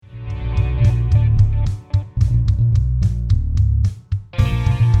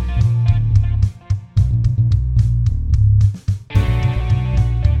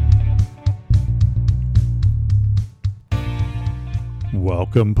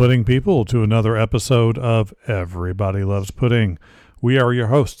Welcome, pudding people, to another episode of Everybody Loves Pudding. We are your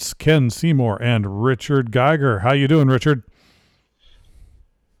hosts, Ken Seymour and Richard Geiger. How you doing, Richard?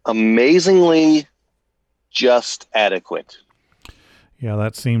 Amazingly just adequate. Yeah,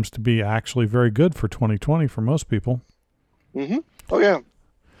 that seems to be actually very good for 2020 for most people. Mm-hmm. Oh, yeah.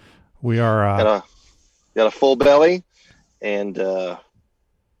 We are... got a full belly and a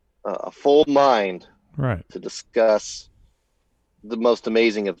full mind right to discuss the most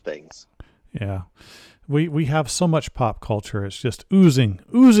amazing of things. Yeah. We have so much pop culture. It's just oozing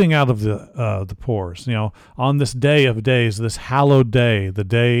out of the pores. You know, on this day of days, this hallowed day, the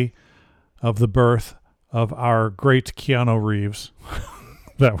day of the birth of our great Keanu Reeves,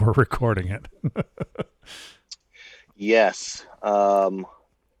 that we're recording it. Yes. And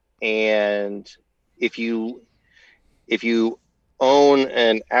if you own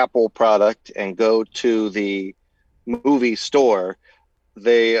an Apple product and go to the movie store,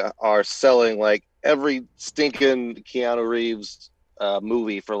 they are selling like every stinking Keanu Reeves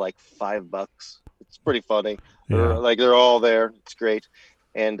movie for like $5. It's pretty funny. Yeah. They're all there. It's great.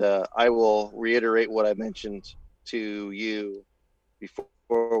 And I will reiterate what I mentioned to you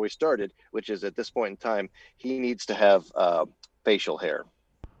before we started, which is at this point in time, he needs to have facial hair.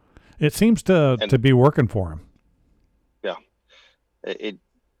 It seems to be working for him. Yeah.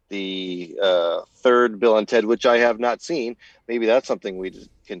 The third Bill and Ted, which I have not seen, maybe that's something we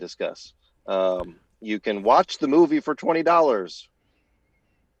can discuss. You can watch the movie for $20.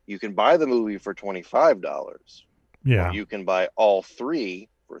 You can buy the movie for $25. Yeah. Or you can buy all three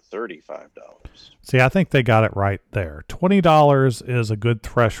for $35. See, I think they got it right there. $20 is a good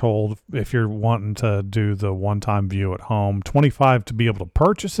threshold if you're wanting to do the one-time view at home. $25 to be able to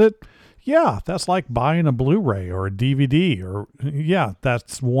purchase it. Yeah, that's like buying a Blu-ray or a DVD, or yeah,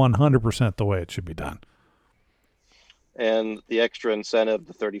 that's 100% the way it should be done. And the extra incentive,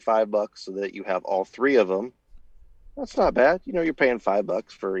 the $35, so that you have all three of them. That's not bad. You know, you're paying $5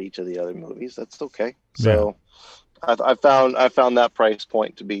 for each of the other movies. That's okay. So yeah. I found that price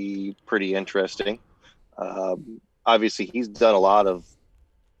point to be pretty interesting. Obviously, he's done a lot of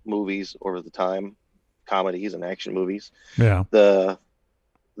movies over the time, comedies and action movies. Yeah.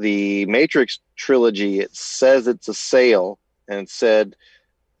 The Matrix trilogy, it says it's a sale, and it said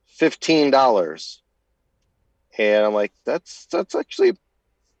 $15. And I'm like, that's actually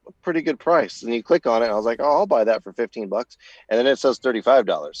a pretty good price. And you click on it, and I was like, oh, I'll buy that for $15. And then it says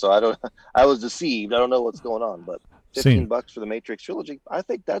 $35. So I was deceived. I don't know what's going on, but $15 for the Matrix trilogy, I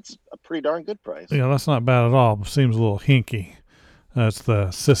think that's a pretty darn good price. Yeah, that's not bad at all. Seems a little hinky. That's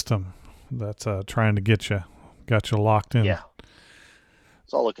the system that's trying to got you locked in. Yeah.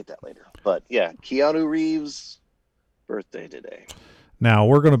 So I'll look at that later. But yeah, Keanu Reeves' birthday today. Now,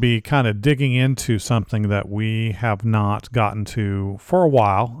 we're going to be kind of digging into something that we have not gotten to for a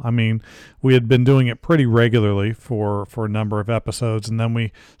while. I mean, we had been doing it pretty regularly for a number of episodes, and then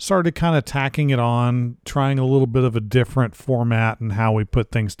we started kind of tacking it on, trying a little bit of a different format and how we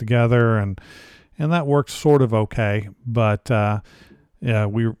put things together, and that worked sort of okay. But yeah,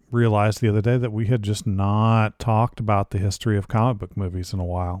 we realized the other day that we had just not talked about the history of comic book movies in a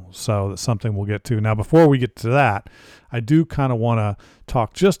while. So that's something we'll get to. Now, before we get to that, I do kind of want to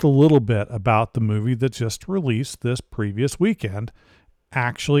talk just a little bit about the movie that just released this previous weekend,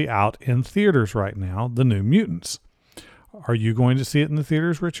 actually out in theaters right now, The New Mutants. Are you going to see it in the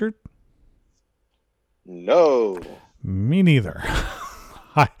theaters, Richard? No. Me neither.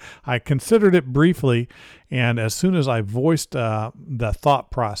 I considered it briefly, and as soon as I voiced the thought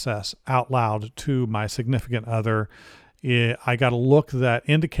process out loud to my significant other, I got a look that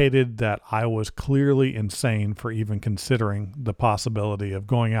indicated that I was clearly insane for even considering the possibility of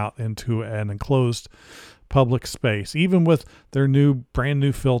going out into an enclosed public space. Even with their brand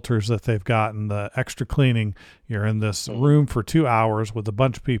new filters that they've got and the extra cleaning, you're in this room for 2 hours with a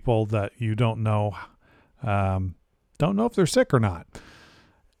bunch of people that you don't know if they're sick or not.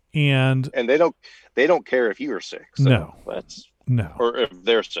 And they don't care if you are sick. So no. Or if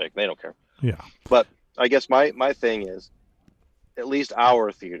they're sick, they don't care. Yeah. But I guess my thing is, at least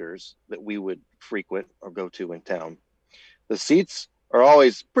our theaters that we would frequent or go to in town, the seats are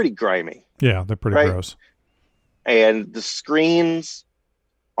always pretty grimy. Yeah, they're pretty gross. And the screens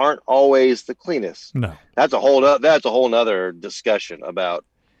aren't always the cleanest. No. That's a whole nother discussion about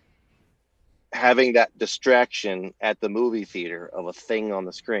having that distraction at the movie theater of a thing on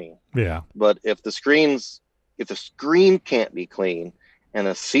the screen. Yeah. But if the screen can't be clean and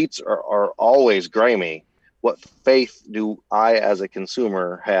the seats are always grimy, what faith do I as a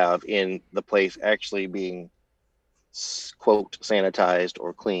consumer have in the place actually being, quote, sanitized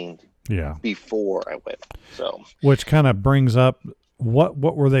or cleaned Yeah. before I went? So, which kind of brings up what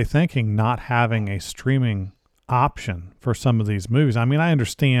were they thinking not having a streaming option for some of these movies? I mean, I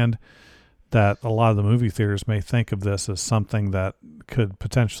understand that a lot of the movie theaters may think of this as something that could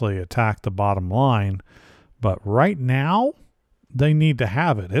potentially attack the bottom line, but right now they need to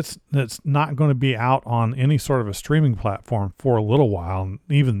have it. It's not going to be out on any sort of a streaming platform for a little while, and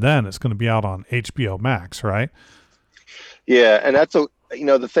even then it's going to be out on HBO Max, right? Yeah, and that's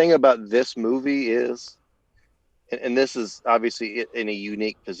the thing about this movie is, and this is obviously in a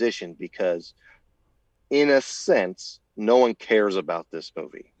unique position because, in a sense, no one cares about this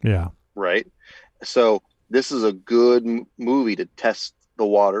movie. Yeah. Right. So this is a good movie to test the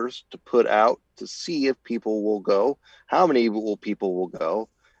waters, to put out, to see if people will go, how many people will go,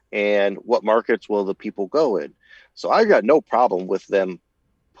 and what markets will the people go in. So I got no problem with them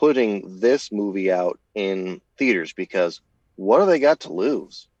putting this movie out in theaters because what do they got to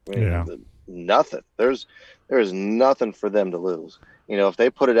lose? I mean, nothing. There's nothing for them to lose. If they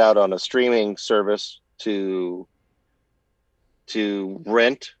put it out on a streaming service to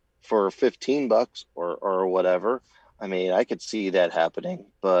rent for $15 or whatever, I mean, I could see that happening.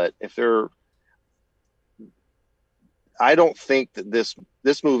 But I don't think that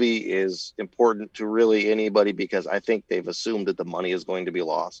this movie is important to really anybody because I think they've assumed that the money is going to be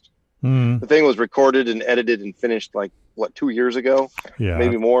lost. The thing was recorded and edited and finished 2 years ago,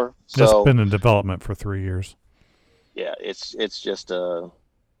 maybe more. So it's been in development for 3 years. Yeah, it's just a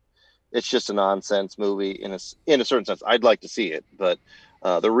nonsense movie in a certain sense. I'd like to see it, but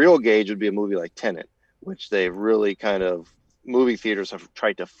the real gauge would be a movie like Tenet, which they've really kind of movie theaters have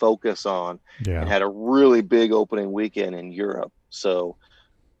tried to focus on and had a really big opening weekend in Europe. So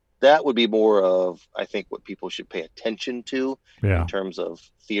that would be more of, I think, what people should pay attention to in terms of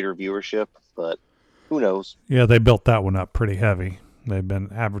theater viewership, but who knows? Yeah, they built that one up pretty heavy. They've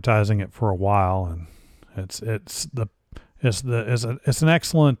been advertising it for a while, and it's an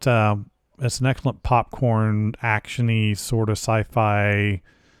excellent popcorn actiony sort of sci-fi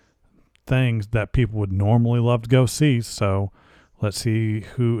things that people would normally love to go see. So let's see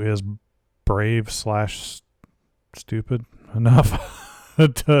who is brave / stupid enough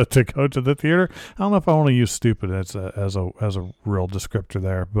to go to the theater. I don't know if I want to use stupid as a real descriptor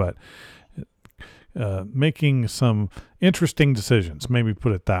there, but making some interesting decisions, maybe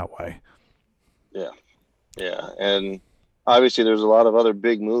put it that way. Yeah, and obviously there's a lot of other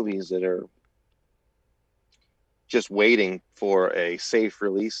big movies that are just waiting for a safe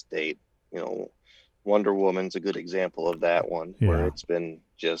release date. Wonder Woman's a good example of that one, where it's been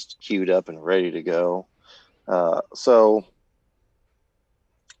just queued up and ready to go. So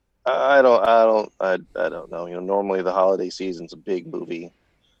I don't know. Normally the holiday season's a big movie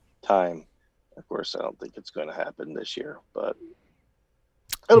time. Of course, I don't think it's going to happen this year, but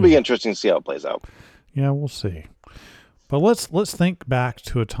it'll be interesting to see how it plays out. Yeah, we'll see. But let's think back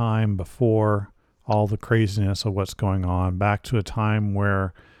to a time before all the craziness of what's going on, back to a time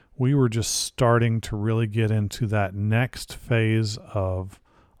where we were just starting to really get into that next phase of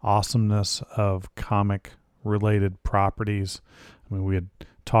awesomeness of comic-related properties. I mean, we had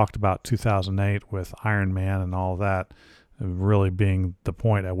talked about 2008 with Iron Man and all that really being the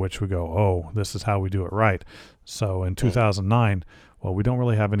point at which we go, oh, this is how we do it right. So in 2009, well, we don't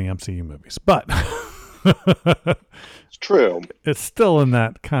really have any MCU movies, but it's true. It's still in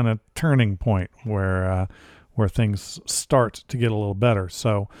that kind of turning point where things start to get a little better.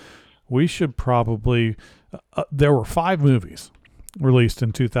 So we should probably there were 5 movies released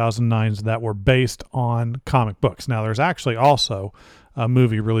in 2009 that were based on comic books. Now, there's actually also a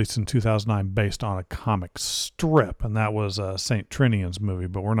movie released in 2009 based on a comic strip, and that was St. Trinian's movie,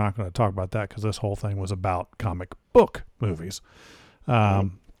 but we're not going to talk about that because this whole thing was about comic book movies.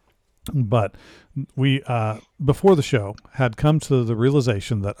 But we, before the show, had come to the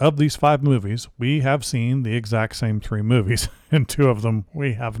realization that of these 5 movies, we have seen the exact same 3 movies, and 2 of them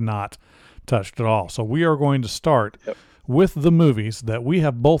we have not touched at all. So we are going to start with the movies that we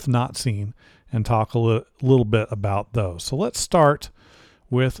have both not seen and talk a little bit about those. So let's start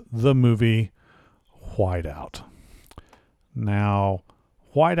with the movie Whiteout. Now,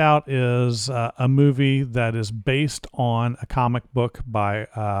 Whiteout is a movie that is based on a comic book by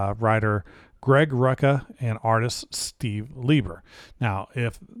writer Greg Rucka and artist Steve Lieber. Now,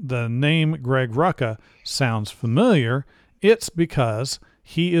 if the name Greg Rucka sounds familiar, it's because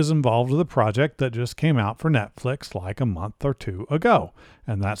he is involved with a project that just came out for Netflix like a month or 2 ago,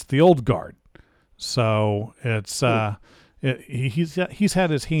 and that's The Old Guard. So it's he's had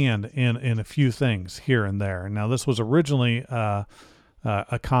his hand in a few things here and there. Now, this was originally a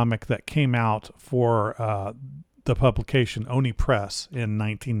comic that came out for the publication Oni Press in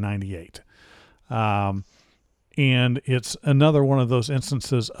 1998. And it's another one of those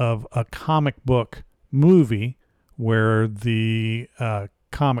instances of a comic book movie where the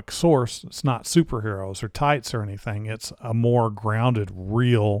comic source, it's not superheroes or tights or anything. It's a more grounded,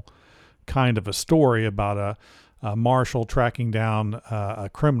 real kind of a story about a marshal tracking down a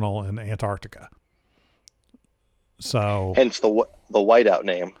criminal in Antarctica. So hence the whiteout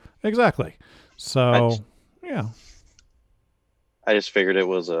name. exactly. So yeah, I just figured it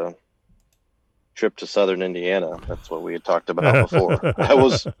was a trip to southern Indiana. That's what we had talked about before.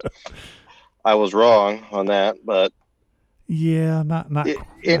 I was wrong on that, but yeah, not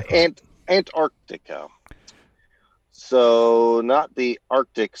in Antarctica. So not the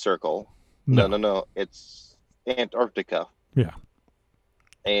Arctic Circle. No. It's Antarctica. Yeah.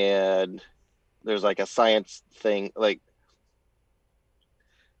 And there's like a science thing. Like,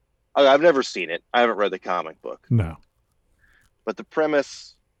 I've never seen it. I haven't read the comic book. No. But the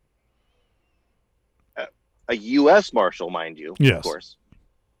premise, a U.S. Marshal, mind you, yes. Of course,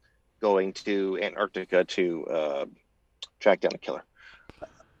 going to Antarctica to track down a killer.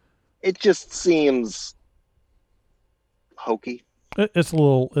 It just seems hokey. It's a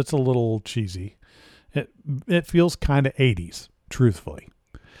little cheesy. It feels kind of 80s, truthfully.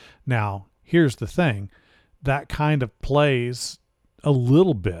 Now, here's the thing. That kind of plays a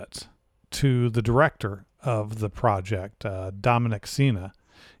little bit to the director of the project, Dominic Sena.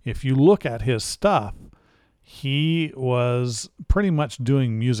 If you look at his stuff, he was pretty much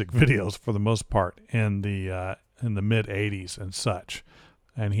doing music videos for the most part in the mid 80s and such,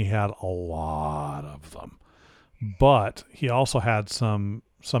 and he had a lot of them. But he also had some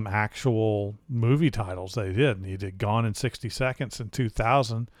actual movie titles that he did. And he did Gone in 60 Seconds in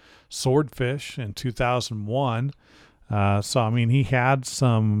 2000, Swordfish in 2001. So I mean, he had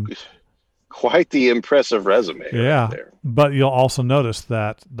some. Quite the impressive resume. Yeah, right there. But you'll also notice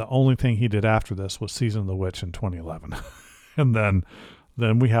that the only thing he did after this was Season of the Witch in 2011, and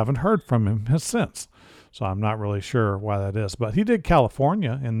then we haven't heard from him since. So I'm not really sure why that is. But he did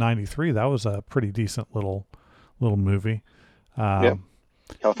California in '93. That was a pretty decent little movie. Yeah,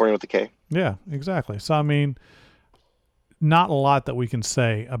 California with a K. Yeah, exactly. So I mean, not a lot that we can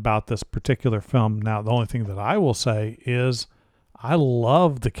say about this particular film. Now, the only thing that I will say is, I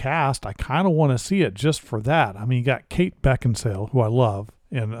love the cast. I kind of want to see it just for that. I mean, you got Kate Beckinsale, who I love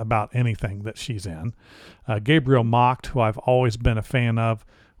in about anything that she's in. Gabriel Macht, who I've always been a fan of,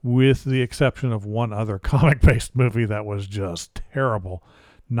 with the exception of one other comic-based movie that was just terrible.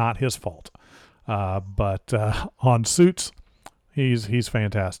 Not his fault. But on Suits, he's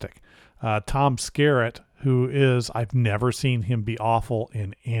fantastic. Tom Skerritt, who is, I've never seen him be awful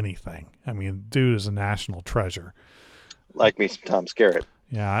in anything. I mean, dude is a national treasure. Like me some Tom Skerritt.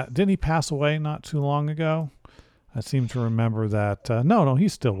 Yeah. Didn't he pass away not too long ago? I seem to remember that. No,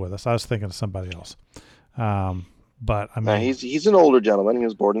 he's still with us. I was thinking of somebody else. But I mean, he's an older gentleman. He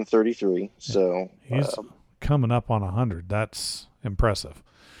was born in 1933. So he's coming up on 100. That's impressive.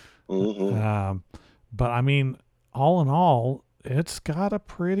 Mm-hmm. But I mean, all in all, it's got a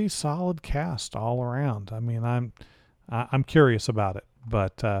pretty solid cast all around. I mean, I'm curious about it,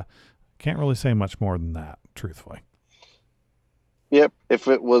 but can't really say much more than that, truthfully. Yep. If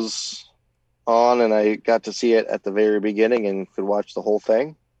it was on and I got to see it at the very beginning and could watch the whole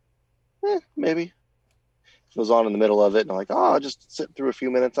thing, maybe. If it was on in the middle of it and I'm like, I'll just sit through a few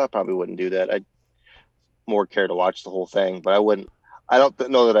minutes, I probably wouldn't do that. I'd more care to watch the whole thing, but I don't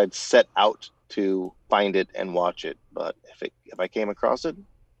know that I'd set out to find it and watch it. But if I came across it,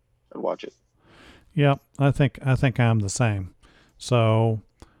 I'd watch it. Yeah, I think I'm the same. So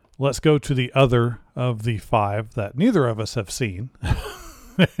let's go to the other of the 5 that neither of us have seen.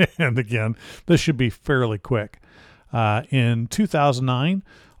 And again, this should be fairly quick. In 2009,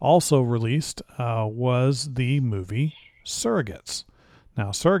 also released was the movie Surrogates. Now,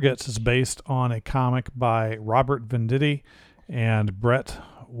 Surrogates is based on a comic by Robert Venditti and Brett.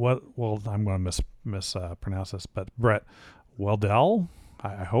 I'm going to mispronounce this, but Brett Weldell,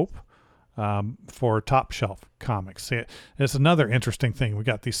 I hope. For Top Shelf Comics. It's another interesting thing. We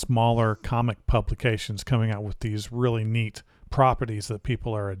got these smaller comic publications coming out with these really neat properties that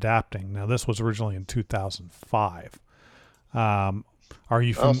people are adapting. Now, this was originally in 2005. Are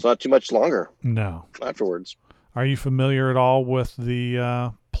you? It's not too much longer. No. Afterwards. Are you familiar at all with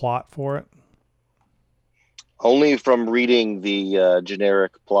the plot for it? Only from reading the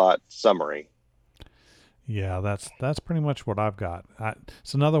generic plot summary. Yeah, that's pretty much what I've got.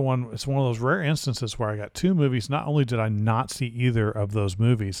 It's another one. It's one of those rare instances where I got 2 movies. Not only did I not see either of those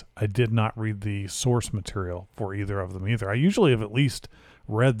movies, I did not read the source material for either of them either. I usually have at least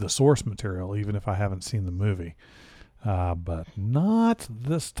read the source material, even if I haven't seen the movie, but not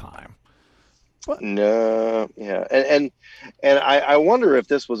this time. No, yeah, and I wonder if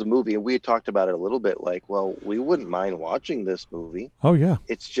this was a movie, and we had talked about it a little bit. Like, well, we wouldn't mind watching this movie. Oh yeah,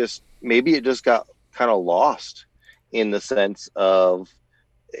 It's just maybe it just got kind of lost in the sense of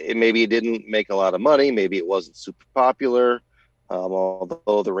maybe it didn't make a lot of money, maybe it wasn't super popular.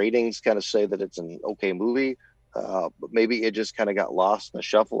 Although the ratings kind of say that it's an okay movie, but maybe it just kind of got lost in the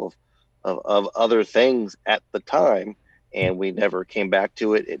shuffle of other things at the time, and we never came back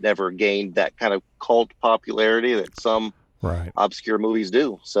to it. It never gained that kind of cult popularity that some right. obscure movies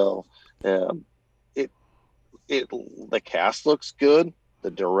do. So um, it it the cast looks good.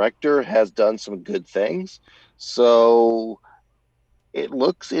 The director has done some good things, so it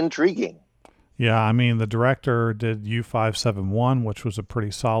looks intriguing. Yeah, I mean, the director did U-571, which was a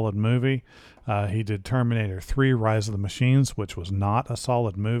pretty solid movie. He did Terminator 3, Rise of the Machines, which was not a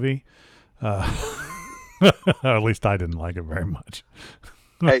solid movie. Uh, at least I didn't like it very much.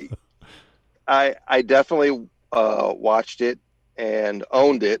 I I definitely watched it and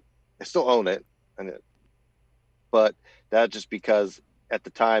owned it. I still own it, but that just because at the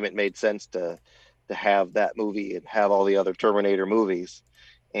time it made sense to have that movie and have all the other Terminator movies.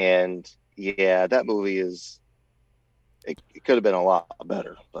 And yeah, that movie it could have been a lot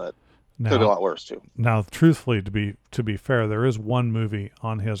better, but could have been a Now, lot worse too. now, truthfully, to be fair, there is one movie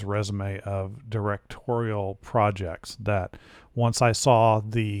on his resume of directorial projects that once I saw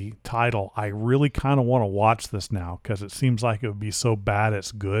the title, I really kind of want to watch this now because it seems like it would be so bad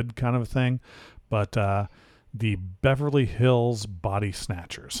it's good kind of a thing. But the Beverly Hills Body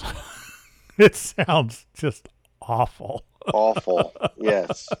Snatchers. It sounds just awful, Awful.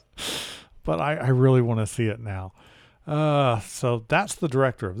 Yes. but I really want to see it now. So that's the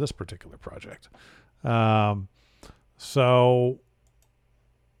director of this particular project. Um, so,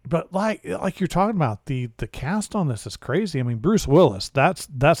 but like you're talking about, the cast on this is crazy. I mean, Bruce Willis, that's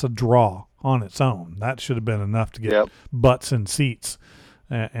a draw on its own. That should have been enough to get Yep. butts in seats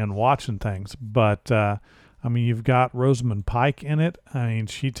and watching things. But I mean, you've got Rosamund Pike in it. I mean,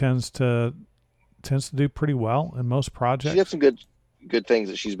 she tends to do pretty well in most She had projects. some good things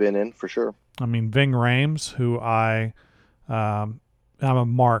that she's been in for sure. I mean, Ving Rhames, who um, I'm a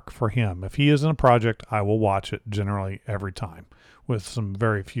mark for him. If he is in a project, I will watch it generally every time, with some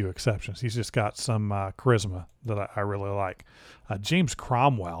very few exceptions. He's just got some charisma that I really like. James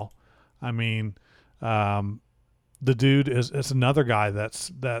Cromwell, I mean, um, the dude is another guy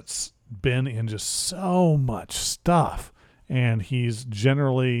that's been in just so much stuff, and he's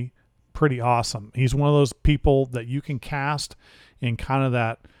generally pretty awesome. He's one of those people that you can cast in kind of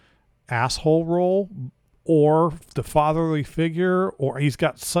that asshole role or the fatherly figure, or he's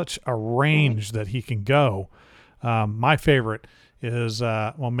got such a Mm. range that he can go. My favorite is,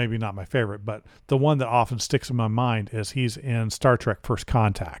 well, maybe not my favorite, but the one that often sticks in my mind is he's in Star Trek First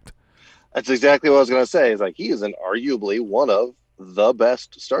Contact. That's exactly what I was going to say. Is like he is an arguably one of the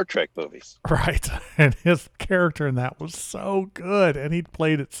best Star Trek movies. Right. And his character in that was so good, and he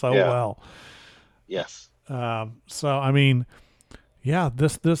played it so Yeah. well. Yes. So, I mean, yeah,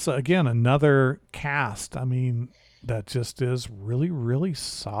 this again, another cast, I mean, that just is really, really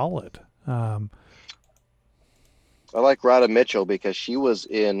solid. I like Rhoda Mitchell because she was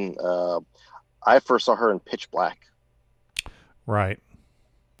in. I first saw her in Pitch Black. Right.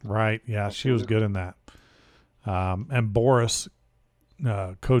 Right. Yeah, she was good in that. And Boris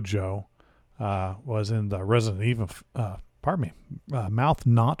Kojo was in the Resident Evil. Pardon me, mouth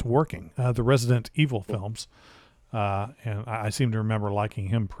not working. The Resident Evil films, and I seem to remember liking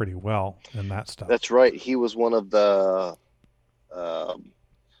him pretty well in that stuff. That's right. He was one of the um,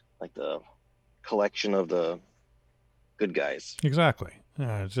 like the collection of the good guys. Exactly.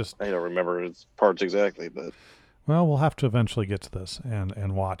 It's just, I don't remember his parts exactly, but well, we'll have to eventually get to this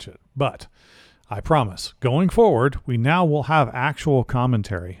and watch it. But I promise, going forward, we now will have actual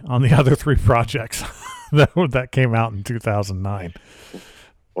commentary on the other three projects that came out in 2009.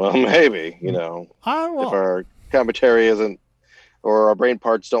 well, maybe I if will. our commentary isn't or our brain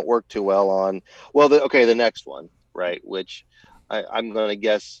parts don't work too well on the next one, right? Which I'm going to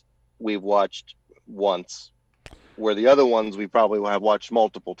guess we've watched once, where the other ones we probably will have watched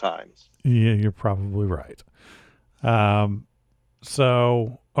multiple times. Yeah, you're probably right. Um,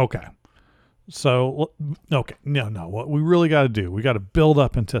 so okay. So okay, no. What we really got to do, we got to build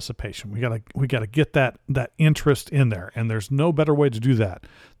up anticipation. We got to get that interest in there, and there's no better way to do that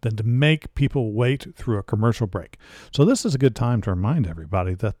than to make people wait through a commercial break. So this is a good time to remind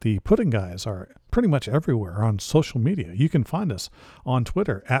everybody that the Pudding Guys are pretty much everywhere on social media. You can find us on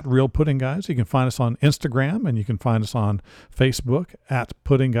Twitter at Real Pudding Guys. You can find us on Instagram, and you can find us on Facebook at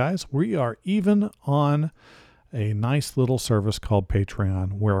Pudding Guys. We are even on a nice little service called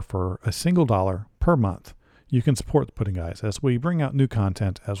Patreon, where for a single $1 per month, you can support the Pudding Guys as we bring out new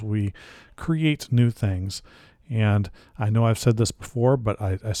content, as we create new things. And I know I've said this before, but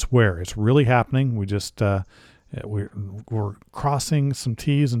I swear it's really happening. We just we're crossing some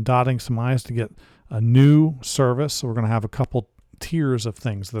T's and dotting some I's to get a new service. So we're going to have a couple tiers of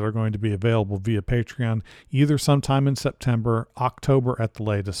things that are going to be available via Patreon, either sometime in September, October at the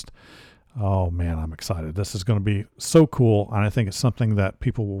latest. Oh man, I'm excited. This is going to be so cool. And I think it's something that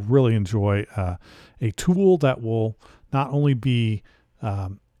people will really enjoy. A tool that will not only be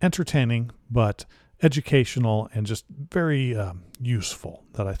entertaining, but educational and just very useful,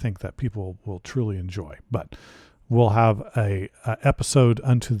 that I think that people will truly enjoy. But we'll have a episode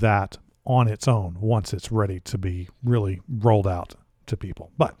unto that on its own once it's ready to be really rolled out to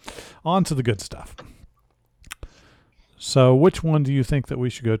people. But on to the good stuff. So which one do you think that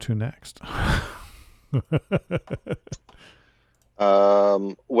we should go to next?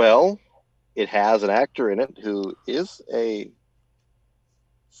 Well, it has an actor in it who is a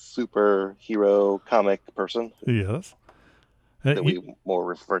superhero comic person. Yes. That we more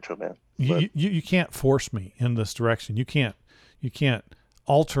refer to him as. You can't force me in this direction. You can't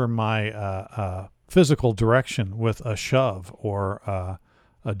alter my physical direction with a shove or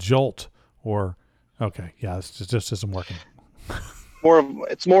a jolt or okay, yeah, it just isn't working.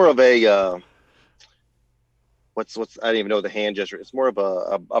 It's more of a what's I don't even know the hand gesture. It's more of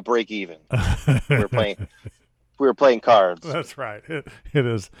a break even. we were playing cards. That's right.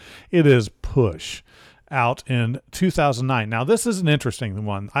 It is Push, out in 2009. Now this is an interesting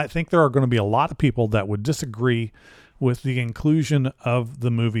one. I think there are going to be a lot of people that would disagree with the inclusion of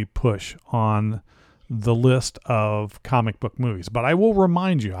the movie Push on the list of comic book movies. But I will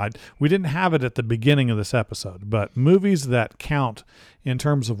remind you, we didn't have it at the beginning of this episode, but movies that count in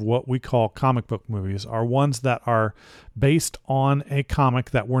terms of what we call comic book movies are ones that are based on a comic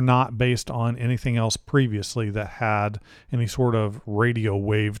that were not based on anything else previously that had any sort of radio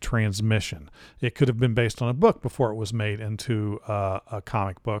wave transmission. It could have been based on a book before it was made into a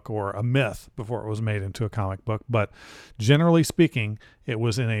comic book, or a myth before it was made into a comic book. But generally speaking, it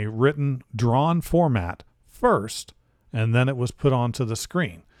was in a written, drawn format first, and then it was put onto the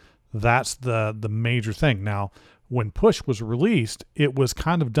screen. That's the major thing. Now, when Push was released, it was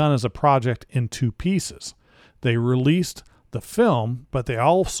kind of done as a project in two pieces. They released the film, but they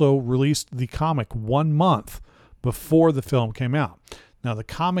also released the comic 1 month before the film came out. Now, the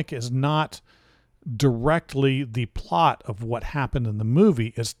comic is not directly the plot of what happened in the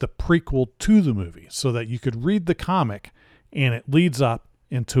movie. It's the prequel to the movie, so that you could read the comic and it leads up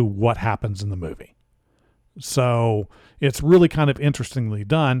into what happens in the movie. So it's really kind of interestingly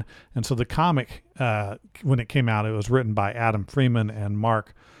done. And so the comic, when it came out, it was written by Adam Freeman and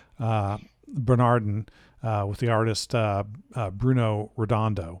Mark Bernardin, with the artist Bruno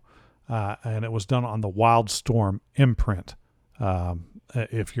Redondo. And it was done on the Wildstorm imprint.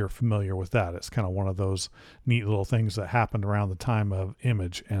 If you're familiar with that, it's kind of one of those neat little things that happened around the time of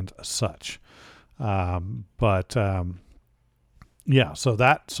Image and such. Yeah, so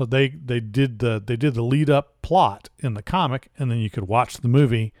they did the lead up plot in the comic, and then you could watch the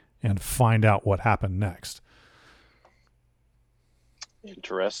movie and find out what happened next.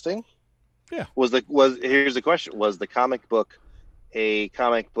 Interesting. Yeah. Here's the question: was the comic book a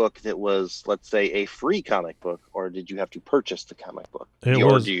comic book that was, let's say, a free comic book, or did you have to purchase the comic book?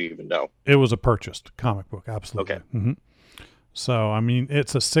 Or do you even know? It was a purchased comic book, absolutely. Okay. Mm-hmm. So I mean,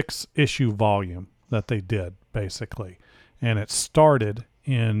 it's a 6-issue volume that they did basically. And it started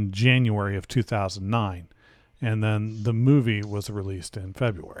in January of 2009, and then the movie was released in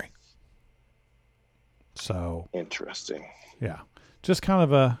February. So interesting. Yeah, just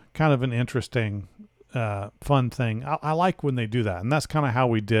kind of an interesting, fun thing. I like when they do that, and that's kind of how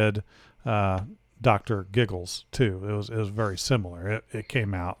we did Dr. Giggles too. It was very similar. It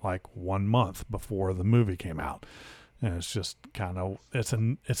came out like 1 month before the movie came out, and it's just kind of it's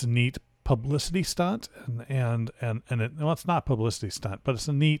a neat publicity stunt, and it's not publicity stunt, but it's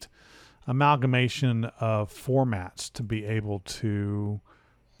a neat amalgamation of formats to be able to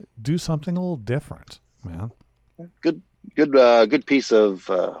do something a little different, man. Good piece of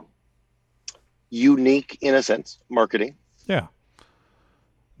unique, in a sense, marketing. Yeah.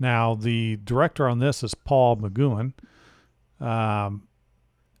 Now the director on this is Paul McGowan.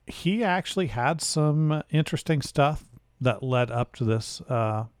 He actually had some interesting stuff that led up to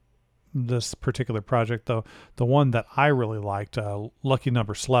this particular project, though. The one that I really liked, Lucky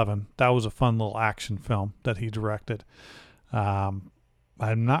Number 11, that was a fun little action film that he directed.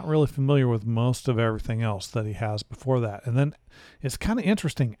 I'm not really familiar with most of everything else that he has before that. And then it's kind of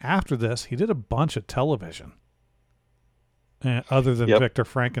interesting, after this, he did a bunch of television. other than Yep. Victor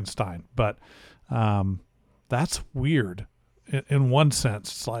Frankenstein. But that's weird in one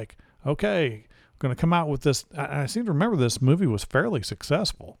sense. It's like, okay, I'm going to come out with this. I seem to remember this movie was fairly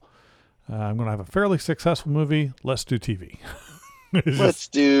successful. I'm going to have a fairly successful movie. Let's do TV. Let's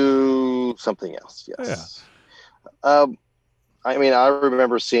do something else. Yes. I mean, I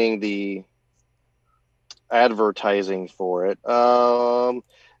remember seeing the advertising for it.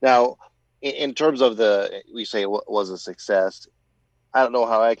 Now, in terms of we say what was a success. I don't know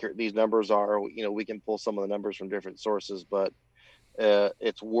how accurate these numbers are. You know, we can pull some of the numbers from different sources, but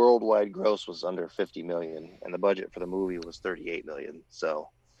its worldwide gross was under 50 million, and the budget for the movie was 38 million. So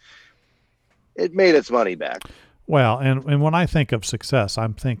it made its money back. Well, and when I think of success,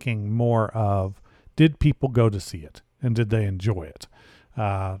 I'm thinking more of, did people go to see it and did they enjoy it?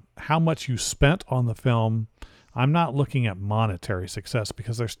 How much you spent on the film. I'm not looking at monetary success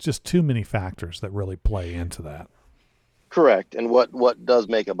because there's just too many factors that really play into that. Correct. And what does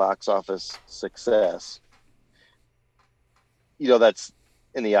make a box office success? You know, that's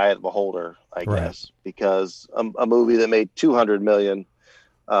in the eye of the beholder, I guess, because a movie that made 200 million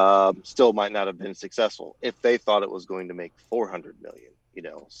still might not have been successful if they thought it was going to make 400 million, you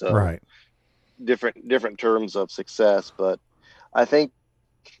know. So different terms of success, but I think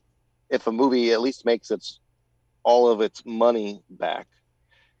if a movie at least makes all of its money back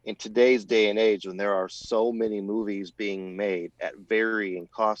in today's day and age, when there are so many movies being made at varying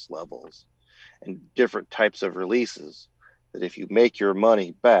cost levels and different types of releases, that if you make your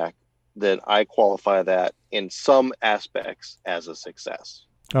money back, then I qualify that in some aspects as a success.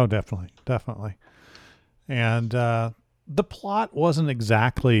 Oh, definitely. And the plot wasn't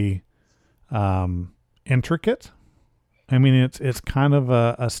exactly intricate. I mean, it's kind of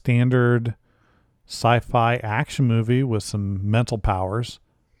a standard sci-fi action movie with some mental powers,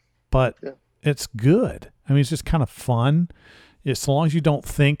 but it's good. I mean, it's just kind of fun. As long as you don't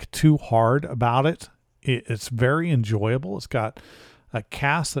think too hard about it, it's very enjoyable. It's got a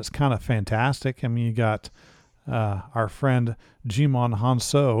cast that's kind of fantastic. I mean, you got our friend Jimon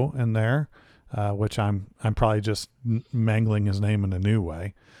Hanso in there, which I'm probably just mangling his name in a new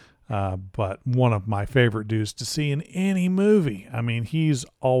way. But one of my favorite dudes to see in any movie. I mean, he's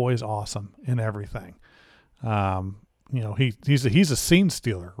always awesome in everything. You know, he's a scene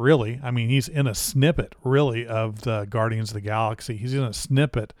stealer, really. I mean, he's in a snippet, really, of the Guardians of the Galaxy. He's in a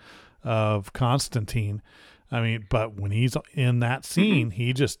snippet of Constantine. I mean, but when he's in that scene,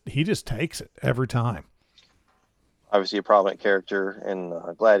 he just takes it every time. Obviously, a prominent character in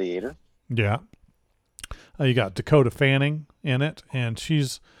Gladiator. Yeah. You got Dakota Fanning in it, and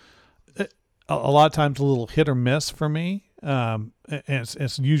she's a lot of times a little hit or miss for me. And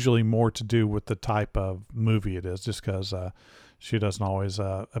it's usually more to do with the type of movie it is, just because she doesn't always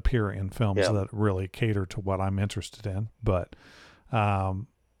appear in films that really cater to what I'm interested in. But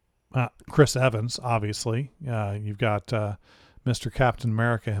Chris Evans, obviously, you've got Mr. Captain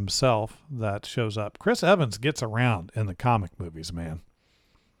America himself that shows up. Chris Evans gets around in the comic movies, man.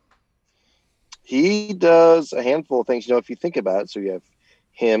 He does a handful of things, you know, if you think about it. So you have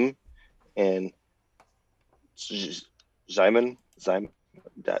him and Simon,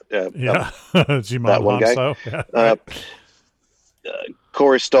 that one guy.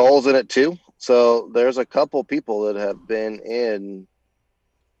 Corey Stoll's in it too. So there's a couple people that have been in,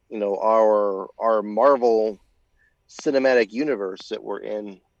 you know, our Marvel cinematic universe that were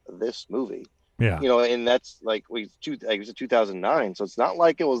in this movie. Yeah. You know, and that's like it was 2009, so it's not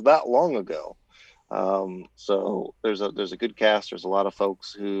like it was that long ago. So there's a good cast. There's a lot of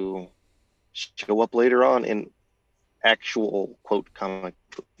folks who show up later on in actual quote comic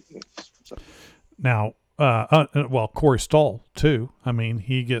movies. So. Now, well, Corey Stoll too. I mean,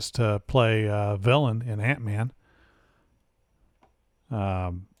 he gets to play villain in Ant-Man.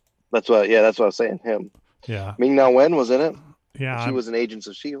 That's what I was saying. Him. Yeah. Ming-Na Wen was in it. Yeah. She was in Agents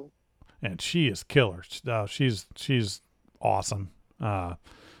of S.H.I.E.L.D. And she is killer. She's awesome.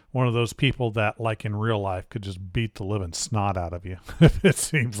 One of those people that, like in real life, could just beat the living snot out of you. It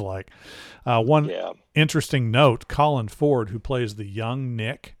seems like. Interesting note: Colin Ford, who plays the young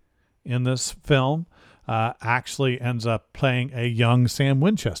Nick in this film, actually ends up playing a young Sam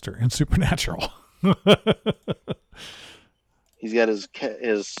Winchester in Supernatural. He's got his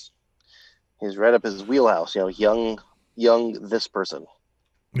right up his wheelhouse. You know, young this person.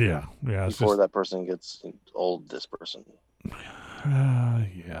 Yeah. Before that person gets old, this person.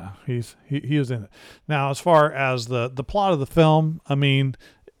 Yeah, he is in it. Now, as far as the plot of the film, I mean,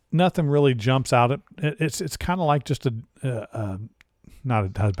 nothing really jumps out. It's kind of like just not I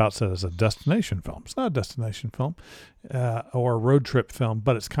was about to say it's a destination film. It's not a destination film or a road trip film,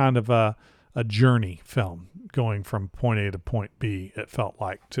 but it's kind of a a journey film going from point A to point B. It felt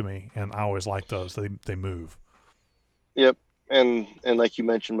like to me, and I always like those. They move. Yep. And like you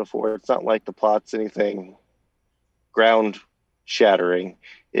mentioned before, it's not like the plot's anything ground shattering.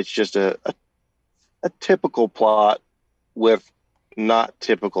 It's just a typical plot with not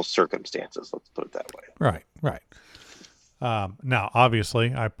typical circumstances. Let's put it that way. Right, right. Now,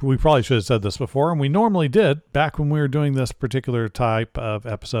 obviously, we probably should have said this before, and we normally did back when we were doing this particular type of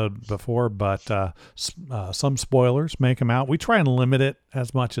episode before, but some spoilers may come out. We try and limit it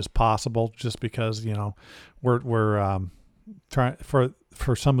as much as possible just because, we're trying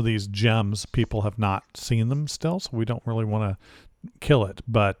for some of these gems, people have not seen them still, so we don't really want to kill it.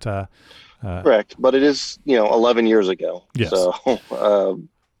 But correct, but it is 11 years ago. Yes. So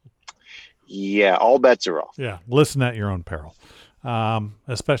yeah, all bets are off. Yeah, listen at your own peril,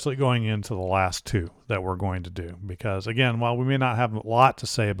 especially going into the last two that we're going to do. Because again, while we may not have a lot to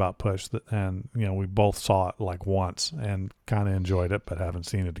say about Push, and we both saw it like once and kind of enjoyed it, but haven't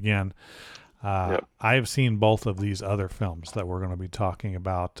seen it again. Yep. I've seen both of these other films that we're going to be talking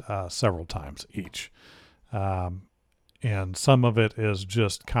about several times each. And some of it is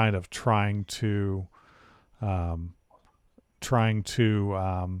just kind of trying to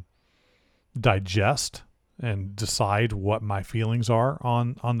digest and decide what my feelings are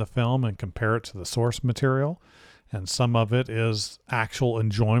on the film and compare it to the source material. And some of it is actual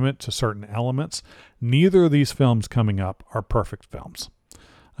enjoyment to certain elements. Neither of these films coming up are perfect films.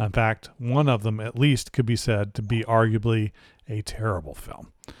 In fact, one of them at least could be said to be arguably a terrible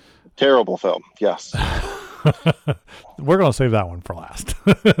film. Terrible film, yes. We're going to save that one for last.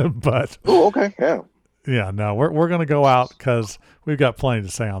 But oh, okay, yeah. Yeah, no, we're going to go out because we've got plenty to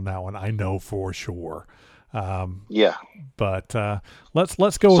say on that one. I know for sure. Yeah. But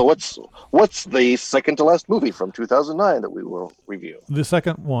let's go. So what's the second to last movie from 2009 that we will review? The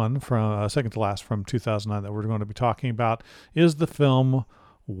second one from second to last from 2009 that we're going to be talking about is the film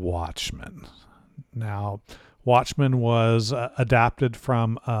Watchmen. Now, Watchmen was adapted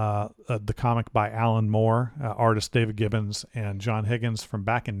from the comic by Alan Moore, artist David Gibbons, and John Higgins from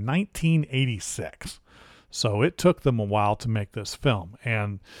back in 1986. So it took them a while to make this film.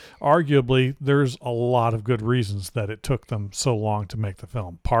 And arguably, there's a lot of good reasons that it took them so long to make the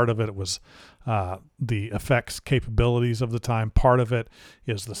film. Part of it was the effects capabilities of the time. Part of it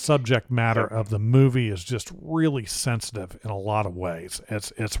is the subject matter of the movie is just really sensitive in a lot of ways.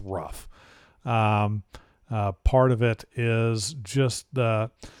 It's rough. Part of it is just the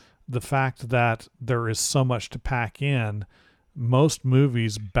fact that there is so much to pack in. Most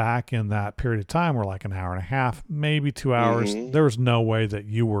movies back in that period of time were like an hour and a half, maybe 2 hours. Mm-hmm. There was no way that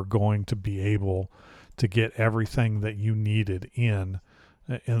you were going to be able to get everything that you needed in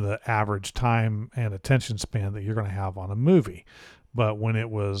the average time and attention span that you're going to have on a movie. But when it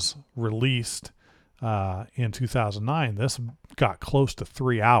was released in 2009, this got close to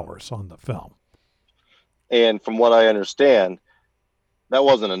 3 hours on the film. And from what I understand, that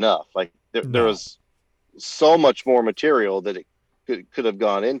wasn't enough. Like there was so much more material that it could have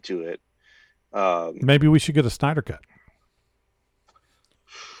gone into it. Maybe we should get a Snyder cut.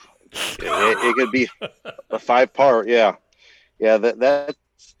 It could be a 5-part. Yeah.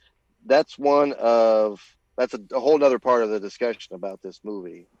 That's one of that's a whole nother part of the discussion about this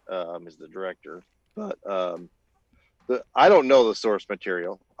movie. Is the director, but I don't know the source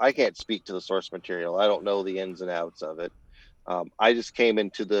material. I can't speak to the source material. I don't know the ins and outs of it. I just came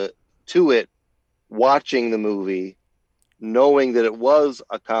into it watching the movie, knowing that it was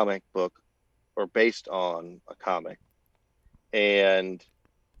a comic book or based on a comic, and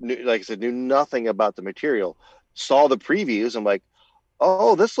like I said, knew nothing about the material. Saw the previews. I'm like,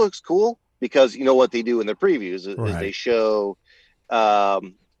 oh, this looks cool, because you know what they do in the previews is they show,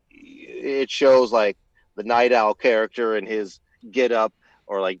 it shows like the Night Owl character and his get up,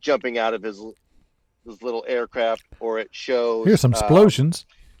 or like jumping out of his little aircraft, or it shows here's some explosions.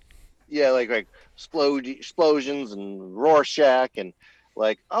 Like explosions and Rorschach, and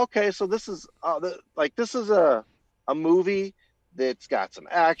like, okay, so this is this is a movie that's got some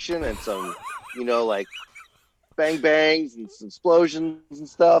action and some like bang bangs and some explosions and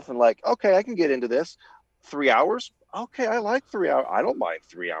stuff, and like, okay, I can get into this. 3 hours, okay, I like 3 hours. I don't mind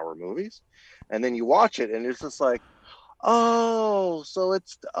 3-hour movies. And then you watch it, and it's just like, oh, so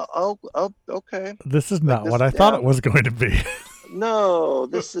it's okay. This is not what I thought it was going to be. No,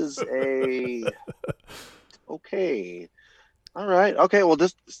 this is okay. All right. Okay. Well,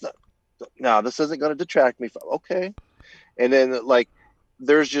 this isn't going to detract me from, okay. And then like,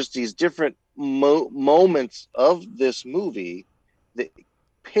 there's just these different moments of this movie that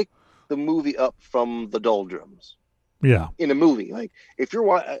pick the movie up from the doldrums. Yeah. In a movie, like if you're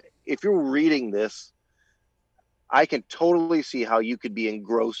if you're reading this, I can totally see how you could be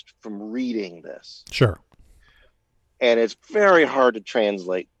engrossed from reading this. Sure. And it's very hard to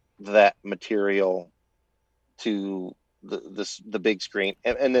translate that material to the big screen,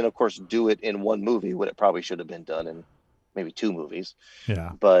 and then of course do it in one movie when it probably should have been done in maybe two movies.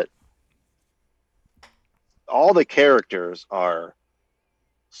 Yeah. But all the characters are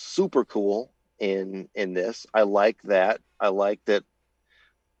super cool in this. I like that. I like that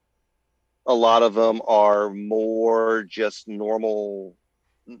a lot of them are more just normal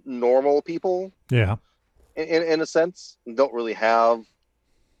people. Yeah. In a sense, don't really have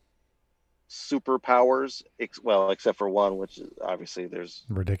superpowers, except for one, which is obviously there's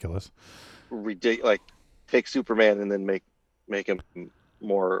ridiculous. Like take Superman and then make him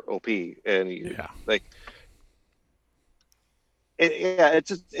more OP, and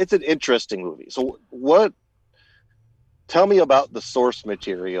it's an interesting movie. So tell me about the source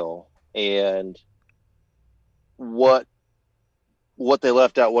material and what they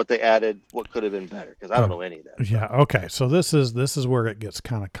left out, what they added, what could have been better, because I don't know any of that. Yeah. Okay. So this is where it gets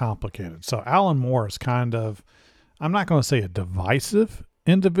kind of complicated. So Alan Moore is kind of, I'm not going to say a divisive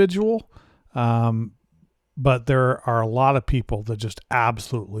individual, but there are a lot of people that just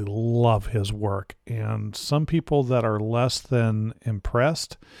absolutely love his work, and some people that are less than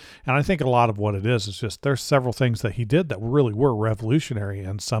impressed. And I think a lot of what it is just there's several things that he did that really were revolutionary,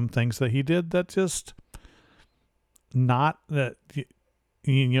 and some things that he did that just not that,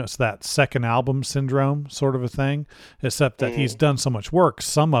 it's that second album syndrome sort of a thing, except that he's done so much work.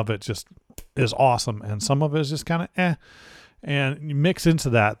 Some of it just is awesome, and some of it is just kind of and you mix into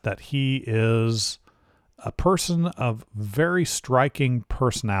that he is a person of very striking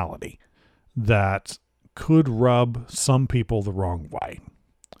personality that could rub some people the wrong way.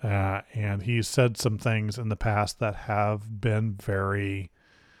 And he's said some things in the past that have been very,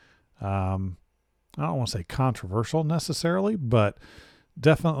 I don't want to say controversial necessarily, but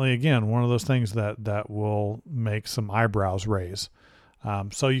definitely, again, one of those things that will make some eyebrows raise.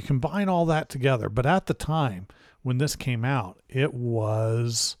 So you combine all that together. But at the time when this came out, it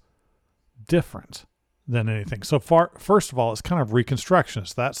was different than anything. So far, first of all, it's kind of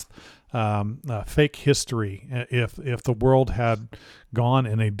Reconstructionist. That's fake history. If the world had gone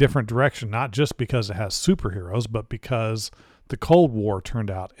in a different direction, not just because it has superheroes, but because the Cold War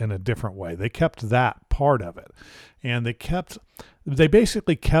turned out in a different way. They kept that part of it. And they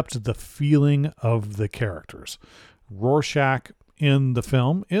basically kept the feeling of the characters. Rorschach in the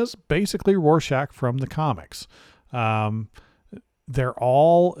film is basically Rorschach from the comics. They're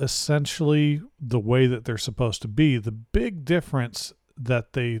all essentially the way that they're supposed to be. The big difference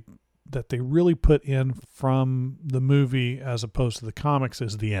that they really put in from the movie as opposed to the comics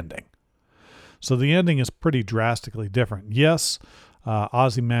is the ending. So the ending is pretty drastically different. Yes,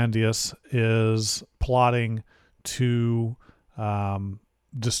 Ozymandias is plotting to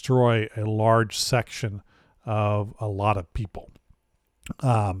destroy a large section of a lot of people.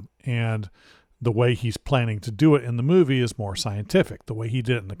 And the way he's planning to do it in the movie is more scientific. The way he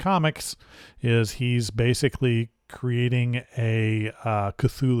did it in the comics is he's basically creating a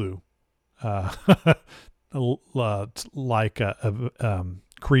Cthulhu, like a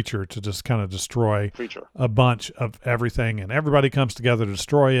creature to just kind of destroy a bunch of everything, and everybody comes together to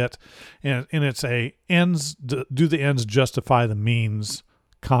destroy it. And it's a do the ends justify the means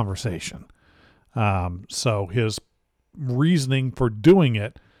conversation. So his reasoning for doing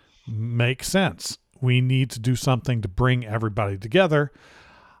it makes sense. We need to do something to bring everybody together.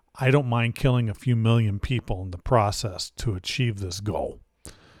 I don't mind killing a few million people in the process to achieve this goal.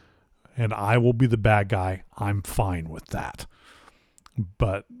 And I will be the bad guy. I'm fine with that.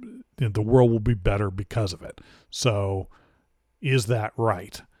 But the world will be better because of it. So is that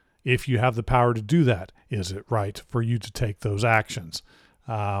right? If you have the power to do that, is it right for you to take those actions?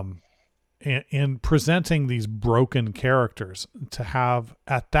 In presenting these broken characters, to have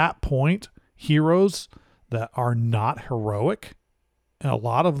at that point heroes that are not heroic, and a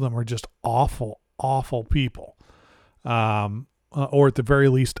lot of them are just awful, awful people, or at the very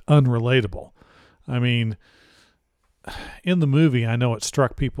least unrelatable. I mean, in the movie, I know it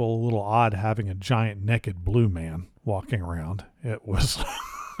struck people a little odd having a giant naked blue man walking around. It was,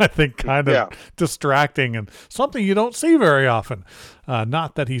 I think, kind of distracting and something you don't see very often.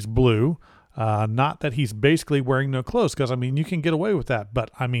 Not that he's blue, not that he's basically wearing no clothes, because, I mean, you can get away with that.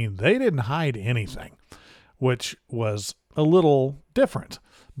 But, I mean, they didn't hide anything, which was a little different.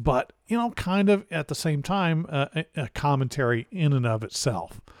 But, kind of at the same time, a commentary in and of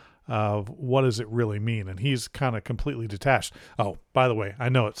itself of what does it really mean. And he's kind of completely detached. Oh, by the way, I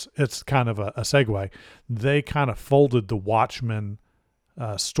know it's kind of a segue. They kind of folded the Watchmen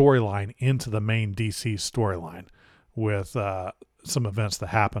storyline into the main DC storyline with some events that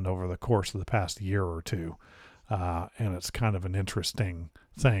happened over the course of the past year or two. And it's kind of an interesting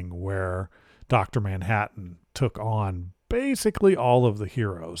thing where Dr. Manhattan took on basically all of the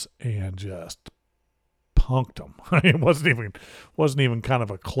heroes and just punked them. It wasn't even kind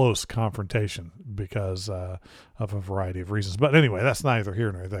of a close confrontation because of a variety of reasons. But anyway, that's neither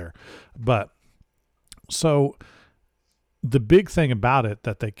here nor there. But so the big thing about it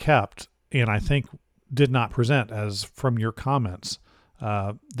that they kept, and I think did not present as from your comments,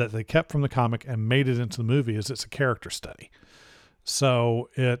 that they kept from the comic and made it into the movie, is it's a character study. So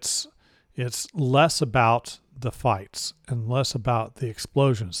it's less about the fights and less about the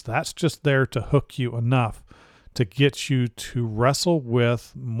explosions. That's just there to hook you enough to get you to wrestle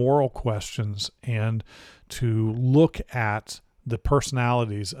with moral questions and to look at the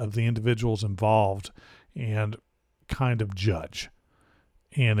personalities of the individuals involved and kind of judge.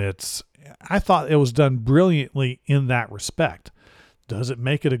 And I thought it was done brilliantly in that respect. Does it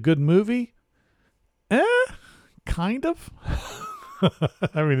make it a good movie? Kind of.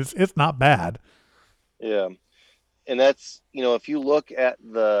 I mean, it's not bad. Yeah. And that's, if you look at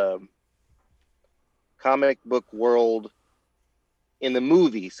the comic book world in the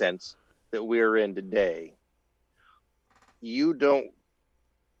movie sense that we're in today, you don't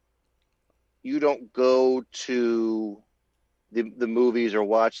go to the movies or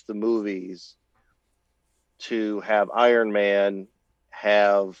watch the movies to have Iron Man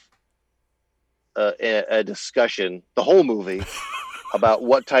have a discussion, the whole movie, about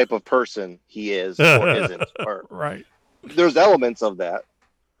what type of person he is or isn't. Or, right. There's elements of that.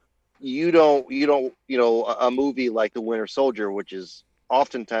 You don't, a movie like The Winter Soldier, which is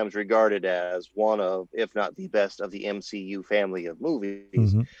oftentimes regarded as one of, if not the best of the MCU family of movies,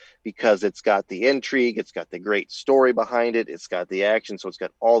 mm-hmm. because it's got the intrigue, it's got the great story behind it, it's got the action, so it's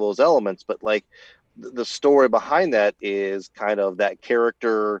got all those elements. But like the story behind that is kind of that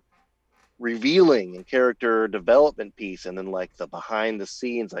character revealing and character development piece, and then like the behind the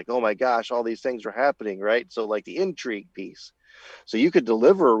scenes, like, oh my gosh, all these things are happening, right? So like the intrigue piece. So you could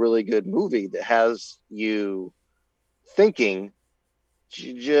deliver a really good movie that has you thinking,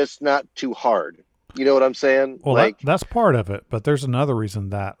 just not too hard. You know what I'm saying? Well, like that's part of it, but there's another reason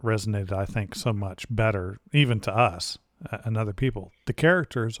that resonated, I think, so much better, even to us and other people. The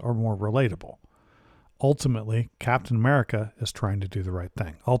characters are more relatable. Ultimately, Captain America is trying to do the right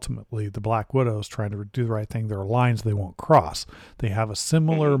thing. Ultimately, the Black Widow is trying to do the right thing. There are lines they won't cross. They have a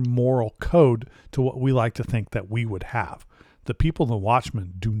similar mm-hmm. moral code to what we like to think that we would have. The people in The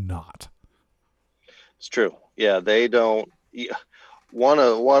Watchmen do not. It's true. Yeah, they don't. Yeah. One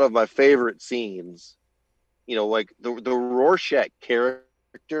of my favorite scenes, like the Rorschach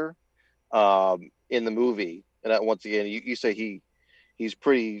character in the movie, and that, once again, you say he's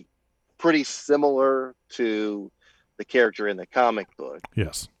pretty similar to the character in the comic book.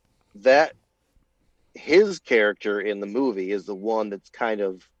 Yes. That his character in the movie is the one that's kind